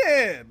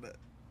London.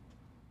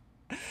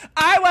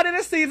 I wanted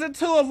a season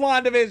 2 of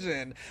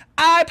WandaVision.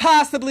 I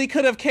possibly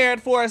could have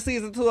cared for a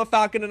season 2 of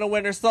Falcon and the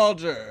Winter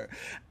Soldier.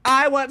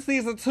 I want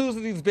season 2s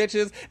of these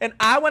bitches, and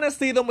I want to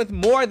see them with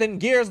more than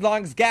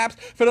years-long gaps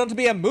for them to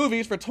be in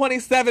movies for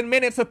 27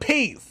 minutes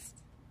apiece.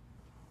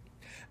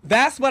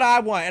 That's what I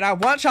want, and I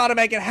want y'all to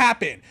make it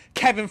happen.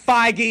 Kevin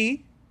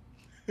Feige.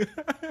 I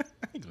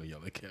ain't gonna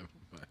yell at Kevin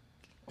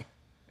Feige.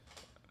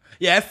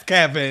 Yes,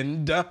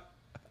 Kevin. Duh.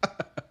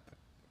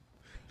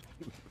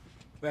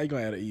 Now you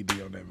gonna add an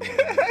ED on that, man.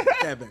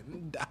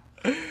 Kevin.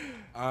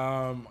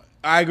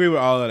 I agree with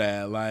all of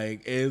that.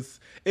 Like, it's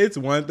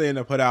one thing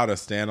to put out a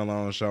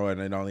standalone show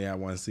and it only have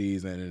 1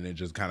 season and it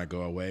just kind of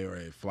go away, or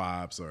it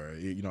flops, or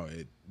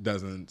it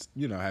doesn't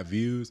have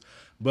views.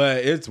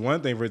 But it's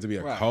one thing for it to be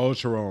a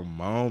cultural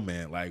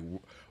moment. Like,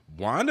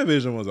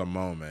 WandaVision was a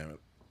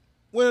moment.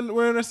 When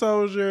Winter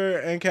Soldier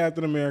and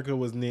Captain America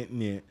was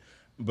knit.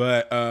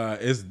 But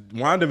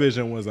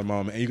WandaVision was a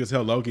moment, and you could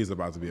tell Loki's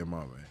about to be a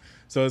moment.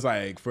 So it's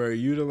like, for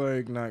you to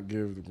like not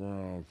give the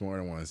girl more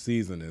than 1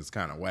 season is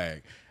kind of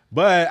whack.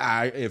 But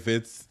if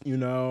it's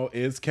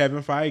it's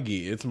Kevin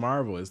Feige, it's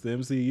Marvel, it's the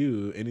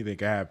MCU, anything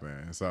can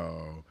happen.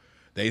 So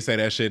they say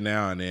that shit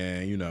now, and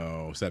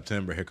then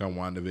September, here come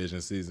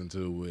WandaVision season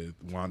 2 with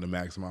Wanda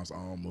Maximoff's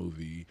own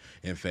movie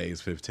in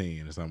Phase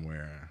 15 or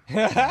somewhere.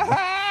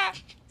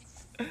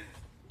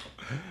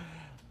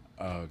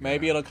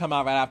 Maybe it'll come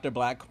out right after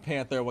Black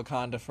Panther: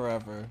 Wakanda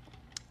Forever.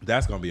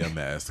 That's gonna be a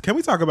mess. Can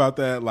we talk about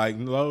that? Like,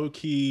 low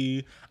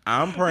key,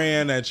 I'm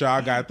praying that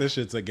y'all got this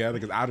shit together,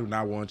 because I do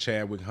not want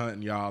Chadwick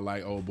hunting y'all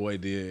like old boy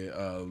did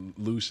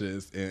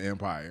Lucius in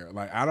Empire.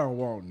 Like, I don't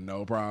want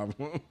no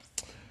problems.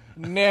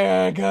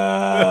 Nigga.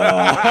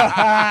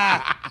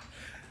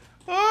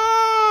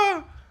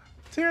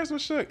 Terrence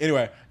was shook.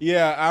 Anyway,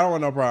 yeah, I don't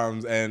want no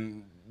problems.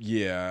 And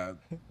yeah.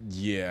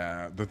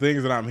 The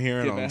things that I'm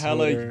hearing Giving on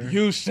hella Twitter.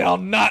 "you shall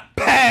not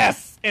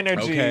pass"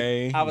 energy.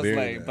 Okay, I was very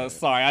late, good. but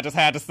sorry, I just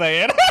had to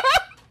say it.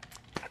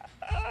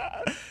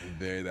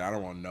 I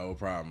don't want no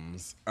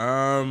problems.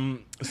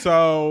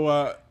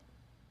 So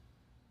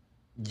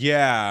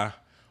yeah,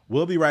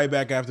 we'll be right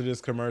back after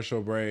this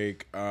commercial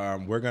break.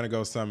 We're gonna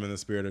go summon the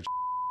spirit of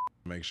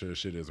make sure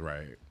shit is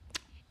right.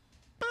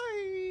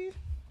 Bye.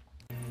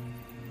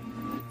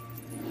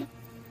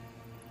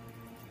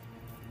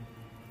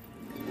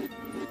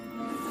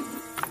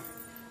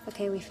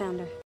 Okay, we found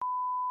her.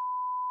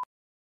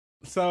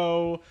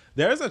 So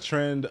there's a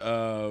trend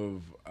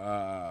of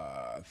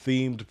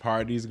themed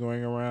parties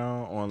going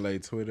around on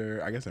like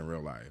Twitter, I guess in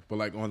real life, but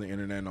like on the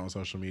internet and on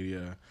social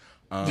media.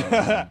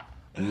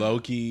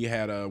 Loki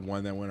had a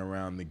one that went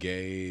around the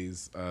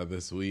gays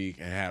this week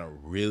and had a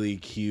really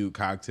cute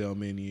cocktail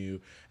menu,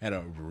 had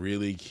a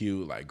really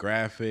cute like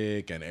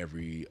graphic, and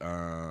every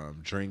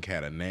drink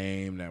had a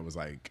name that was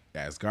like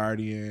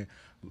Asgardian.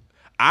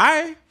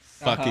 I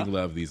fucking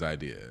love these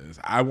ideas.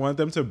 I want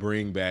them to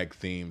bring back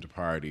themed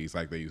parties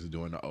like they used to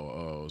do in the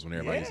OOs when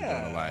everybody used to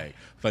go to like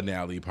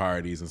finale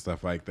parties and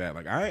stuff like that.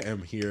 Like I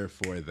am here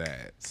for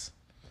that.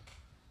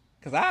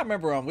 Cause I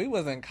remember when we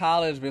was in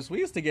college, bitch, we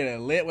used to get it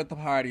lit with the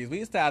parties. We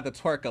used to have the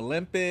Twerk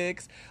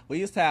Olympics. We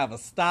used to have a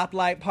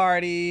stoplight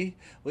party.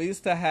 We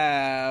used to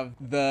have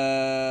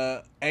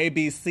the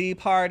ABC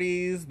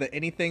parties, the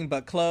anything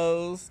but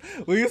clothes.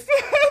 We used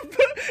to have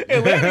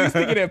Atlanta used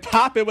to get it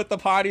popping with the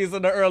parties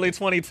in the early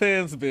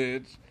 2010s,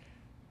 bitch.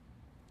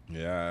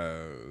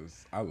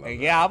 Yes, I love it.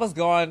 Yeah, I was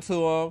going to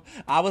them.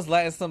 I was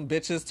letting some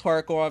bitches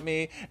twerk on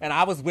me, and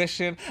I was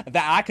wishing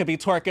that I could be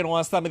twerking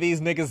on some of these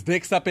niggas'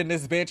 dicks up in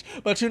this bitch.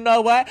 But you know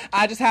what?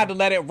 I just had to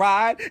let it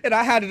ride, and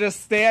I had to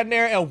just stand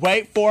there and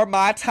wait for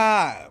my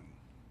time.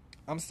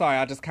 I'm sorry,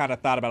 I just kind of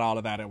thought about all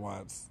of that at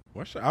once. I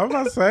was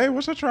about to say,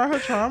 what's your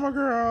trauma,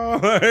 girl?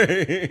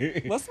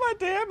 Like, What's my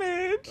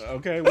damage?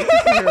 okay, we can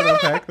sit here and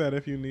unpack that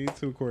if you need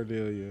to,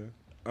 Cordelia.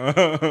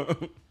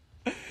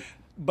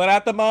 But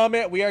at the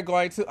moment, we are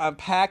going to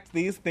unpack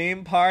these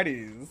theme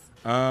parties.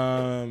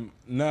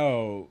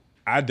 No,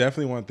 I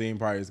definitely want theme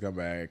parties to come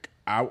back.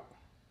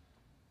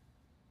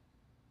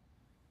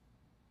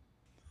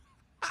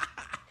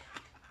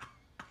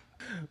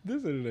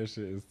 This internet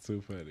shit is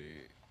too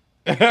funny.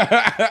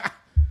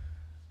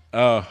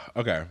 Oh,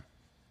 okay.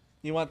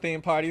 You want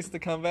theme parties to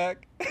come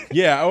back?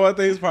 Yeah, I want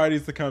these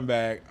parties to come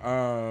back.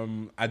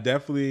 I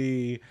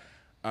definitely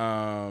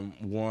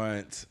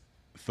want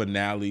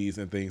finales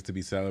and things to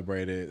be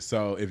celebrated.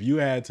 So if you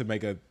had to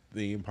make a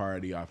theme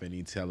party off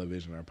any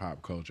television or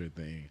pop culture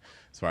thing,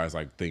 as far as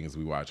like things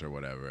we watch or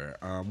whatever,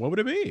 what would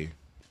it be?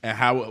 And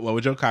what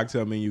would your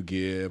cocktail menu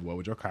give? What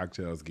would your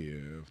cocktails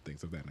give?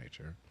 Things of that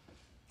nature.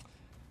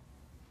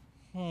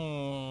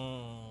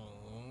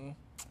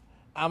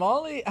 I'm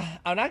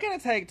not going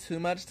to take too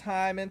much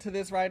time into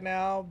this right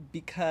now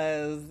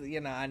because,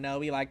 I know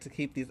we like to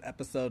keep these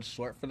episodes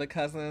short for the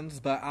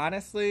cousins, but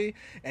honestly,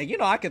 and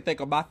I can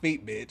think on my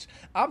feet, bitch.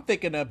 I'm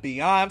thinking of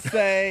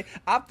Beyonce.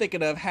 I'm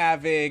thinking of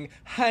having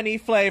honey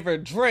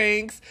flavored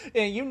drinks,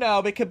 and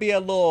it could be a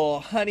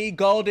little honey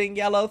golden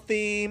yellow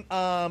theme.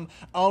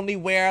 Only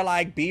wear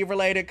like B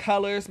related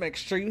colors. Make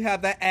sure you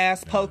have that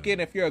ass poking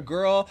if you're a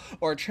girl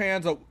or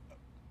trans.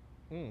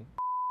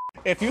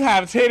 If you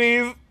have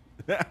titties.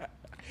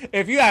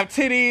 If you have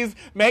titties,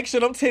 make sure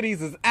them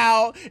titties is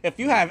out. If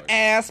you have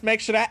ass, make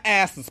sure that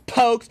ass is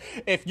poked.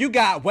 If you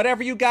got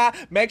whatever you got,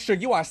 make sure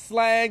you are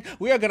slang.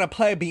 We are going to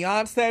play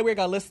Beyonce. We're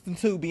going to listen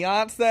to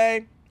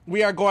Beyonce.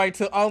 We are going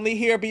to only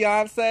hear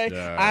Beyonce.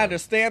 Yeah. I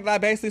understand that I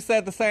basically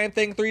said the same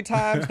thing 3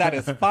 times. That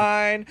is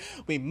fine.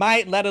 We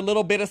might let a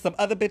little bit of some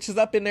other bitches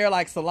up in there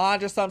like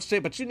Solange or some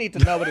shit, but you need to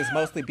know it is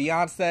mostly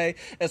Beyonce.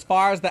 As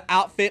far as the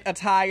outfit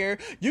attire,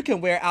 you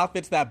can wear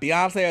outfits that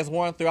Beyonce has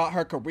worn throughout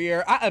her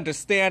career. I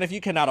understand if you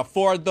cannot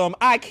afford them.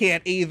 I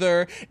can't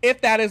either.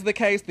 If that is the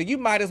case, then you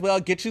might as well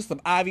get you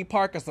some Ivy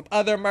Park or some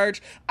other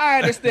merch. I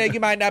understand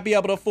you might not be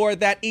able to afford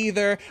that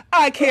either.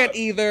 I can't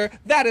either.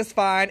 That is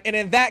fine. And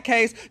in that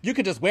case, you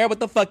can just wear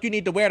what the fuck you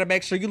need to wear to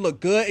make sure you look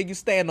good and you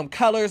stay in them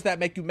colors that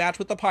make you match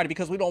with the party,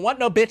 because we don't want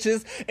no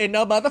bitches in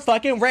no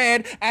motherfucking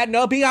red at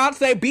no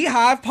Beyonce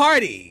Beehive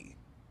party.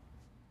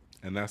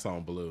 And that's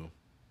on blue.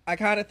 I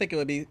kind of think it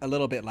would be a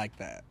little bit like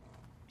that.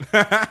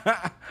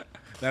 That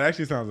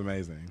actually sounds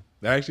amazing.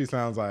 That actually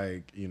sounds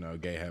like,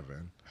 gay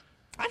heaven.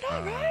 I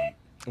know, right?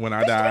 When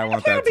I die, I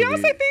want that a to be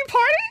Beyonce themed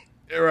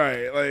party?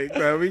 Right, like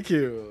that'd be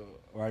cute.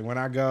 Like when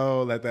I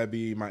go, let that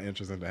be my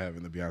entrance into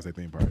heaven, the Beyonce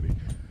theme party.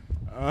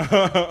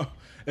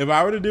 If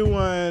I were to do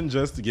one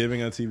just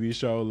giving a TV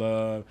show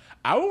love,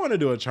 I would want to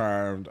do a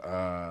Charmed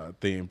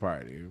theme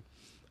party.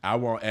 I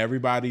want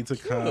everybody to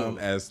come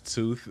as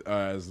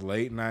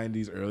late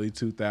 90s, early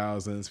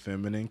 2000s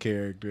feminine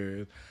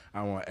characters.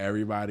 I want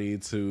everybody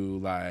to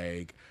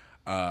like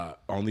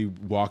only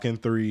walk in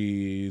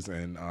threes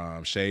and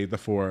shade the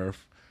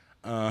fourth.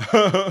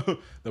 The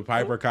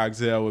Piper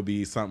cocktail would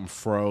be something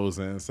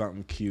frozen,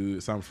 something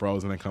cute, something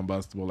frozen and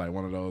combustible, like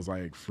one of those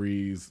like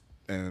freeze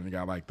and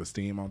got like the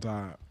steam on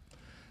top.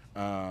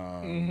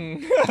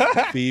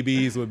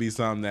 Phoebe's would be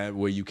something that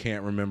where you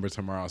can't remember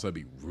tomorrow, so it'd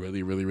be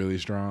really, really, really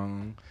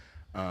strong.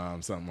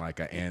 Something like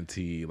an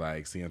anti,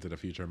 like see into the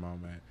future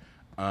moment.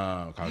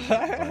 Cause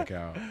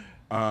blackout.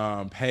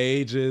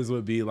 Pages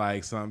would be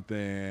like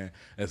something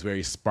that's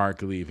very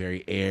sparkly,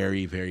 very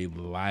airy, very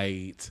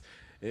light.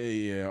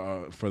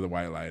 Yeah, for the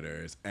white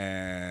lighters.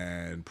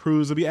 And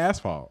Prue's would be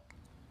asphalt.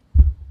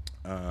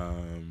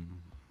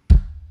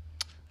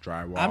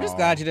 Drywall. I'm just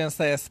glad you didn't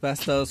say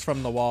asbestos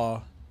from the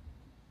wall.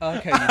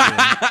 Okay, you did.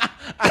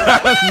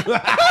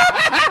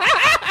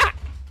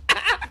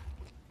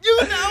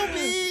 You know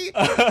me.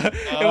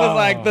 It was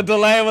like the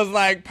delay was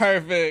like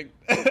perfect.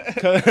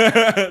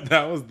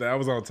 that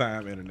was on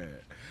time,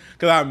 internet.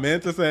 Because I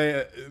meant to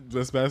say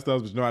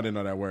asbestos, but no, I didn't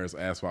know that word. So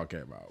asphalt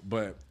came out.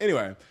 But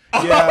anyway,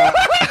 yeah.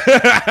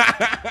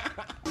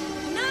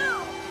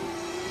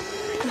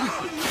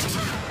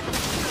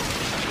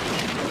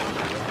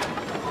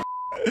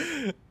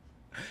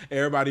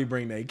 Everybody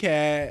bring their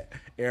cat.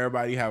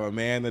 Everybody have a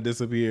man that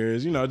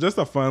disappears. You know, just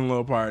a fun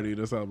little party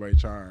to celebrate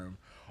charm.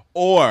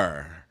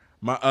 Or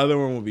my other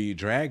one would be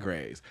Drag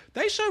Race.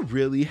 They should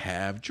really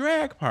have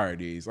drag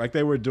parties. Like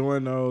they were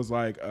doing those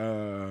like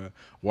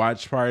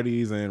watch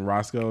parties and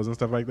Roscoe's and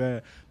stuff like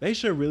that. They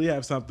should really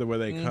have something where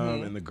they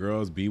come and the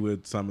girls be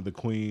with some of the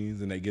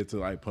queens and they get to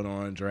like put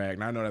on drag.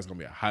 And I know that's going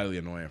to be highly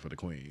annoying for the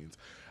queens.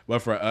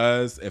 But for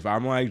us, if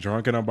I'm like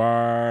drunk in a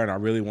bar and I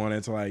really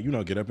wanted to like, you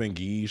know, get up in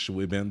Guiche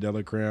with Ben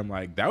Delacreme,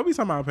 like that would be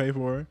something I'll pay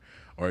for.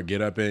 Or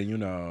get up in, you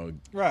know,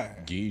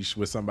 Guiche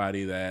with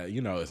somebody that,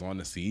 you know, is on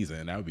the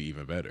season. That would be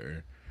even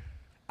better.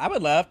 I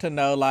would love to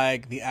know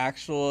like the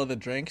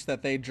drinks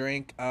that they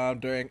drink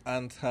during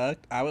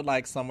Untucked. I would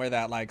like somewhere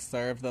that like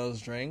serve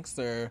those drinks,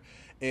 or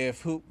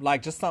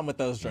just something with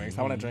those drinks.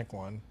 I want to drink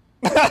one.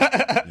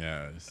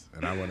 Yes,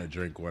 and I want to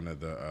drink one of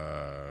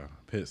the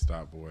Pit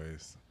Stop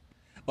Boys.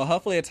 Well,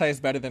 hopefully it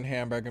tastes better than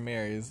Hamburger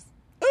Mary's.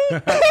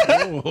 Y'all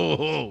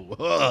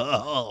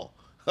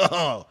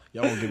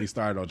won't get me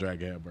started on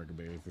dragging Hamburger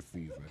Mary's this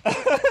season.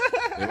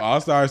 If All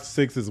Stars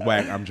 6 is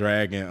whack, I'm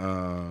dragging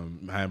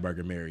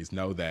Hamburger Mary's.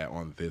 Know that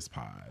on this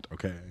pod,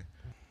 okay?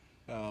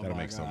 Oh, that'll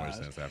make so much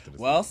sense after this.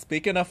 Well,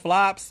 speaking of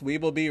flops, we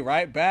will be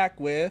right back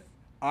with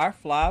our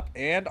flop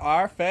and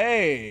our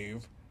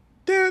fave.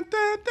 Dun, dun,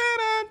 dun,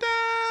 dun,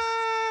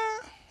 dun.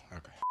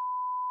 Okay.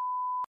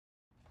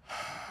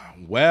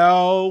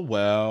 Well,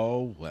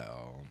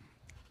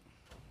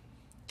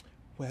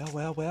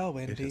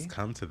 Wendy. It has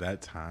come to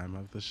that time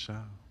of the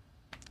show.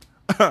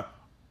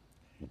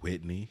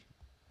 Whitney.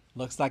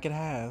 Looks like it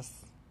has.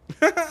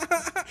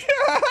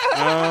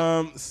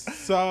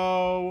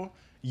 So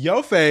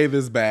Yo Fave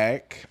is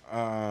back.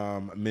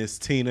 Miss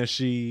Tina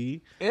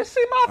She. Is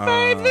she my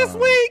fave this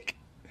week?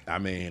 I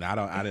mean,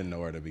 I didn't know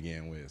where to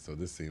begin with, so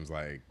this seems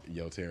like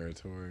yo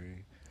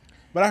territory.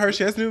 But I heard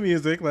she has new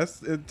music.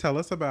 Let's tell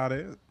us about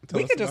it.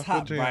 We could just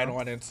hop right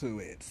on into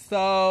it.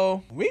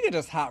 So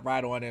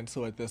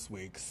this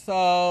week.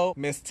 So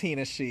Miss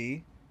Tina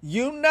She,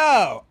 you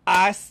know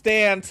I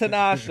stan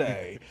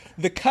Tinashe.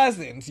 The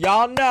cousins,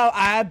 y'all know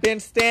I've been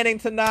standing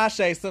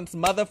Tinashe since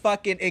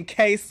motherfucking In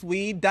Case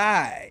We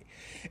Die.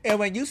 And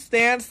when you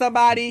stand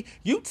somebody,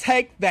 you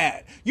take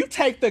that. You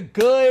take the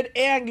good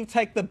and you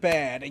take the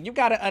bad. And you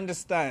gotta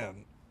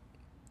understand.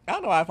 I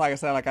don't know why I feel like I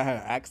sound like I had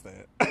an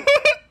accent.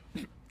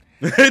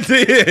 It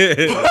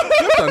did. You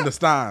have to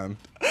understand.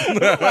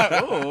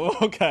 Like, ooh,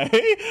 okay.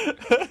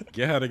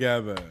 Get her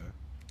together.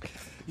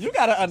 You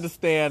gotta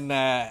understand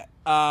that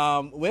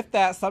with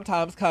that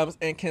sometimes comes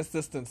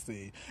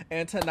inconsistency.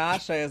 And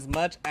Tinashe, as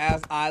much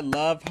as I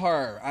love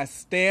her, I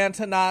stan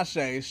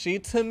Tinashe, she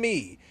to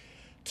me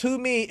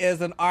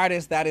is an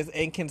artist that is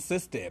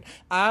inconsistent.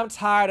 I'm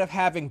tired of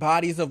having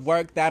bodies of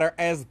work that are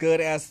as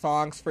good as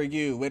Songs for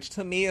You, which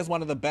to me is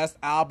one of the best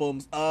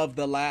albums of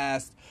the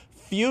last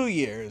few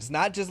years,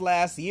 not just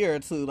last year or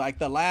two, like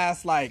the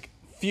last 5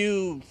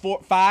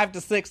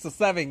 to 6 to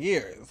 7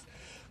 years.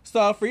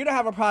 So for you to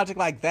have a project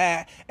like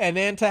that and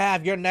then to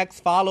have your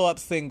next follow-up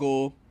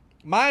single,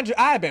 mind you,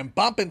 I have been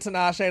bumping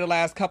Tinashe the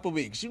last couple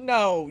weeks. You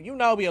know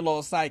we a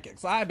little psychic.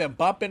 So I've been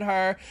bumping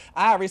her.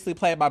 I recently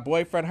played my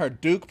boyfriend her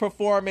Duke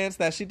performance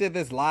that she did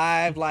this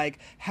live, like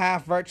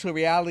half virtual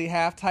reality,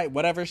 half type,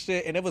 whatever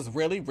shit. And it was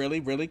really, really,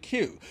 really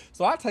cute.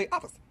 So I tell you, I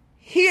was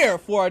here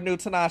for a new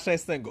Tinashe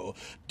single.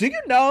 Do you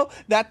know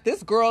that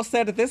this girl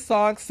said that this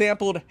song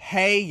sampled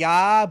Hey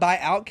Ya by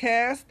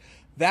Outkast?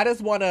 That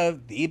is one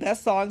of the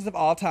best songs of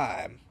all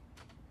time.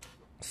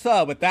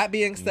 So, with that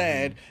being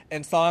said,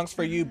 and Songs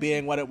for You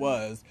being what it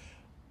was,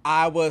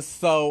 I was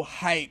so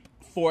hype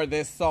for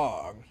this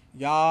song.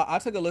 Y'all, I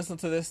took a listen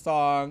to this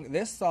song.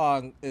 This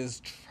song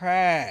is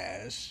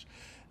trash.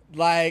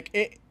 Like,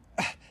 it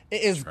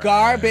is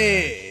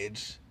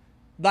garbage.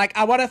 Like,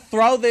 I want to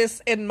throw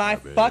this in my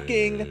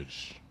fucking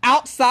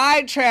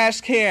outside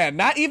trash can.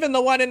 Not even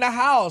the one in the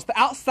house. The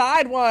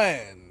outside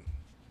one.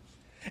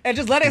 And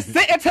just let it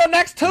sit until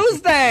next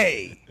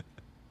Tuesday.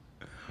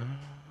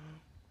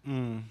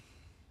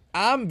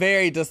 I'm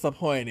very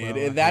disappointed.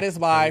 Well, and that is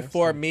why,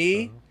 for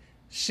me,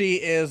 she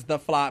is the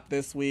flop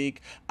this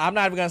week. I'm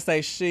not even going to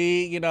say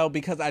she, you know,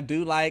 because I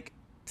do like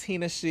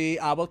Tina She.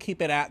 I will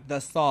keep it at the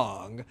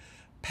song.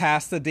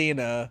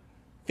 Pasadena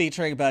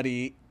featuring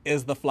Buddy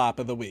is the flop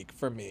of the week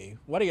for me.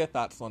 What are your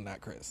thoughts on that,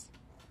 Chris?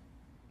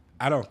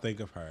 I don't think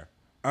of her.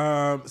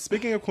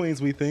 Speaking of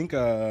queens, we think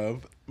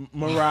of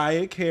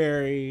Mariah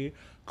Carey,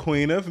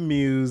 Queen of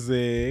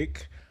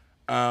Music,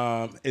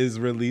 is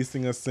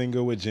releasing a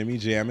single with Jimmy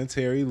Jam and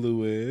Terry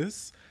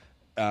Lewis.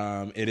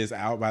 It is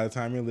out by the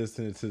time you're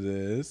listening to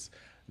this.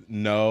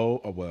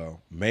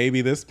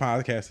 Maybe this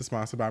podcast is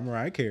sponsored by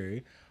Mariah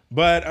Carey.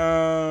 But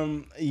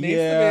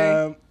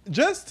yeah,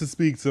 just to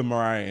speak to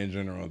Mariah in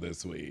general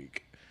this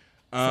week.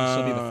 So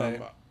she'll be the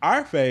fave.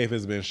 Our fave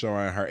has been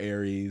showing her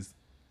Aries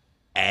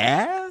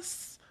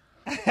ass.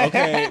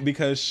 Okay,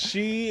 because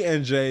she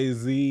and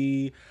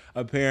Jay-Z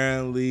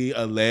apparently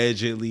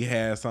allegedly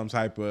had some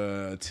type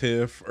of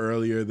tiff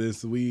earlier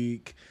this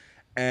week.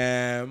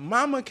 And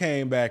Mama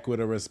came back with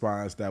a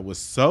response that was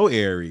so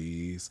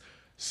Aries,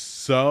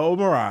 so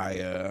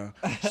Mariah,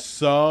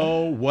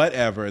 so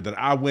whatever, that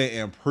I went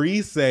and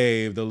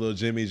pre-saved the little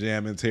Jimmy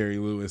Jam and Terry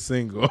Lewis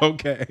single,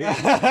 okay?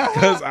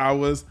 Because I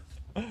was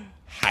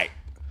hyped.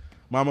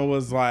 Mama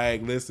was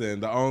like,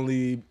 listen, the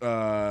only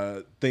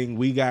thing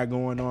we got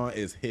going on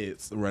is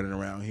hits running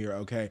around here,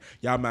 okay?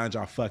 Y'all mind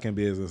y'all fucking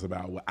business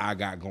about what I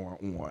got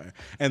going on.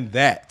 And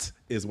that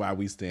is why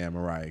we stand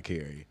Mariah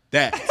Carey.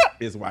 That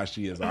is why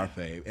she is our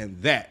fave.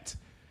 And that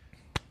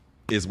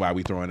is why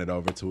we throwing it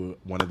over to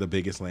one of the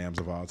biggest lambs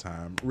of all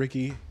time.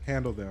 Ricky,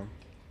 handle them.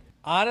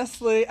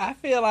 Honestly, I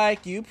feel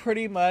like you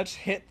pretty much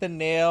hit the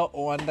nail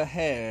on the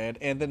head.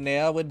 And the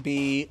nail would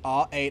be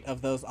all 8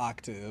 of those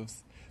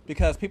octaves.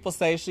 Because people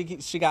say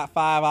she got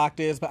 5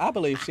 octaves, but I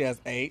believe she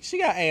has 8. She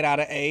got 8 out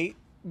of 8.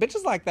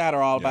 Bitches like that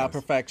are all about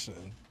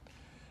perfection.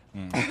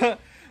 And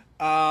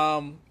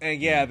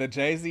yeah, the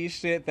Jay-Z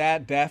shit,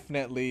 that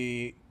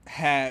definitely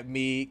had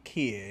me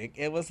keying.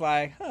 It was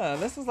like,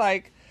 this is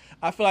like,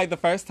 I feel like the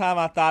first time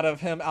I thought of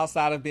him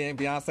outside of being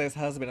Beyonce's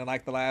husband in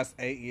like the last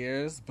 8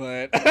 years,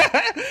 but...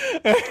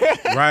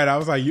 Right, I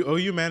was like,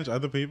 you manage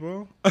other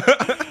people? Right.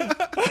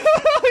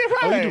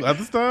 Oh, you do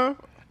other stuff?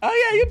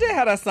 Oh, yeah, you did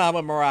have that song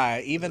with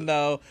Mariah, even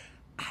though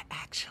I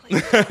actually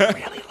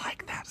really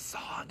like that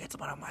song. It's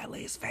one of my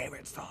least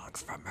favorite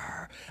songs from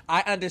her.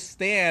 I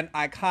understand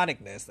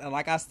iconicness, and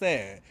like I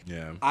said,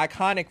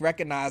 iconic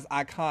recognize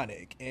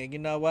iconic. And you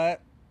know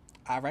what?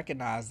 I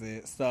recognize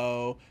it.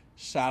 So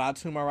shout out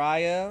to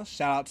Mariah.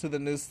 Shout out to the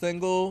new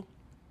single.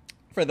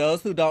 For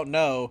those who don't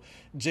know,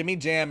 Jimmy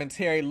Jam and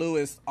Terry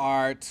Lewis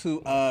are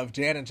 2 of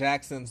Janet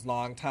Jackson's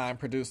longtime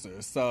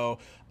producers. So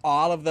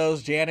all of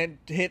those Janet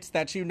hits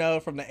that you know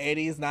from the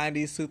 80s,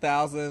 90s,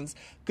 2000s,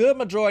 good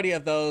majority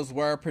of those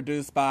were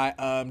produced by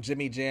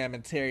Jimmy Jam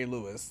and Terry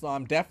Lewis. So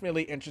I'm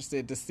definitely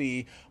interested to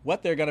see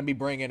what they're going to be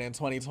bringing in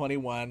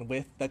 2021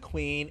 with the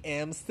Queen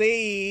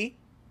MC.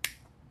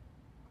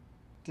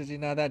 Did you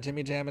know that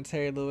Jimmy Jam and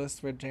Terry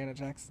Lewis were Janet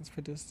Jackson's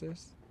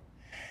producers?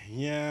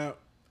 Yeah.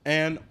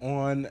 And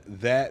on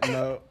that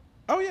note,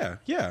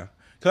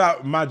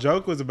 Because my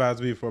joke was about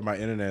to be before my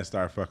internet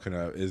started fucking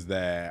up is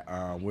that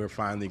we're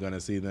finally going to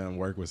see them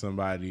work with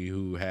somebody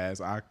who has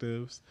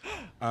octaves.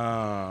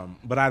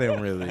 But I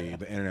didn't really.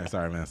 The internet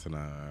started messing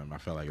up. I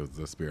felt like it was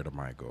the spirit of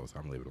Michael, so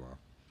I'm going to leave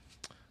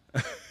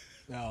it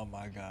alone. Oh,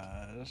 my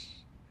gosh.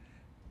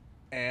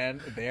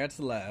 And there it's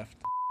left.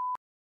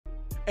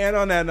 And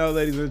on that note,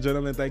 ladies and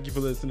gentlemen, thank you for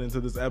listening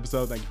to this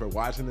episode. Thank you for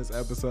watching this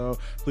episode.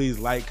 Please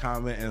like,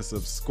 comment, and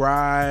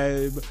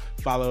subscribe.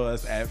 Follow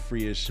us at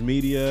Freeish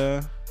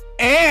Media.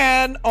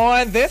 And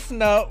on this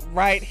note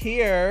right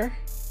here,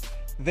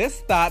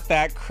 this thought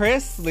that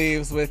Chris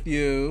leaves with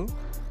you.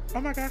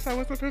 Oh my gosh, I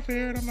wasn't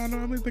prepared. I'm not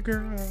normally the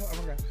girl. Oh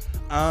my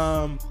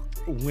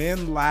god.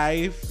 When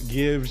life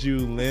gives you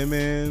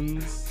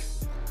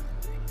lemons,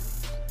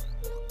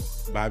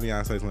 buy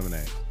Beyonce's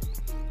lemonade.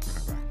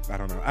 I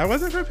don't know. I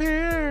wasn't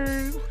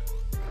prepared.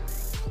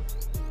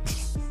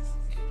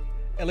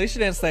 At least you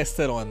didn't say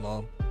sit on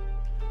them.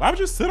 Why would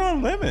you sit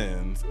on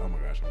lemons? Oh my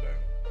gosh, I'm dead.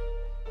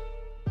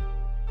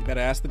 You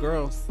better ask the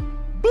girls.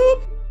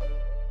 Boop.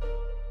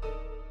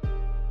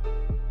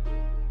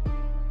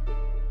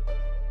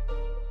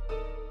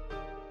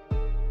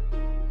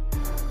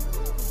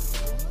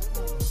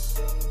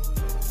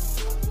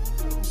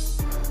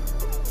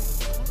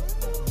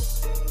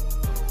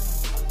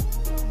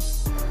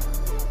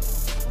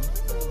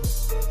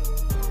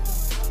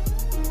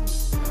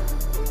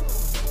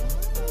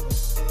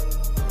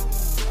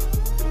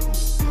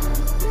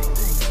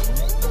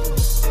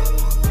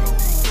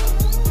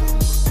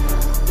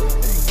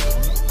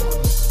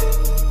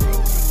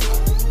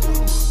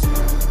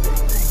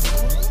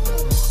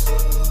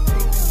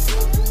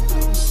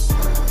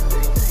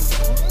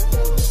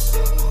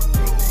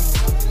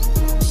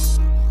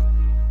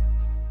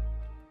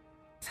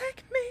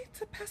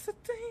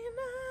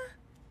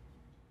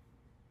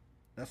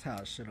 That's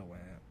how it should have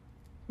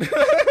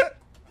went.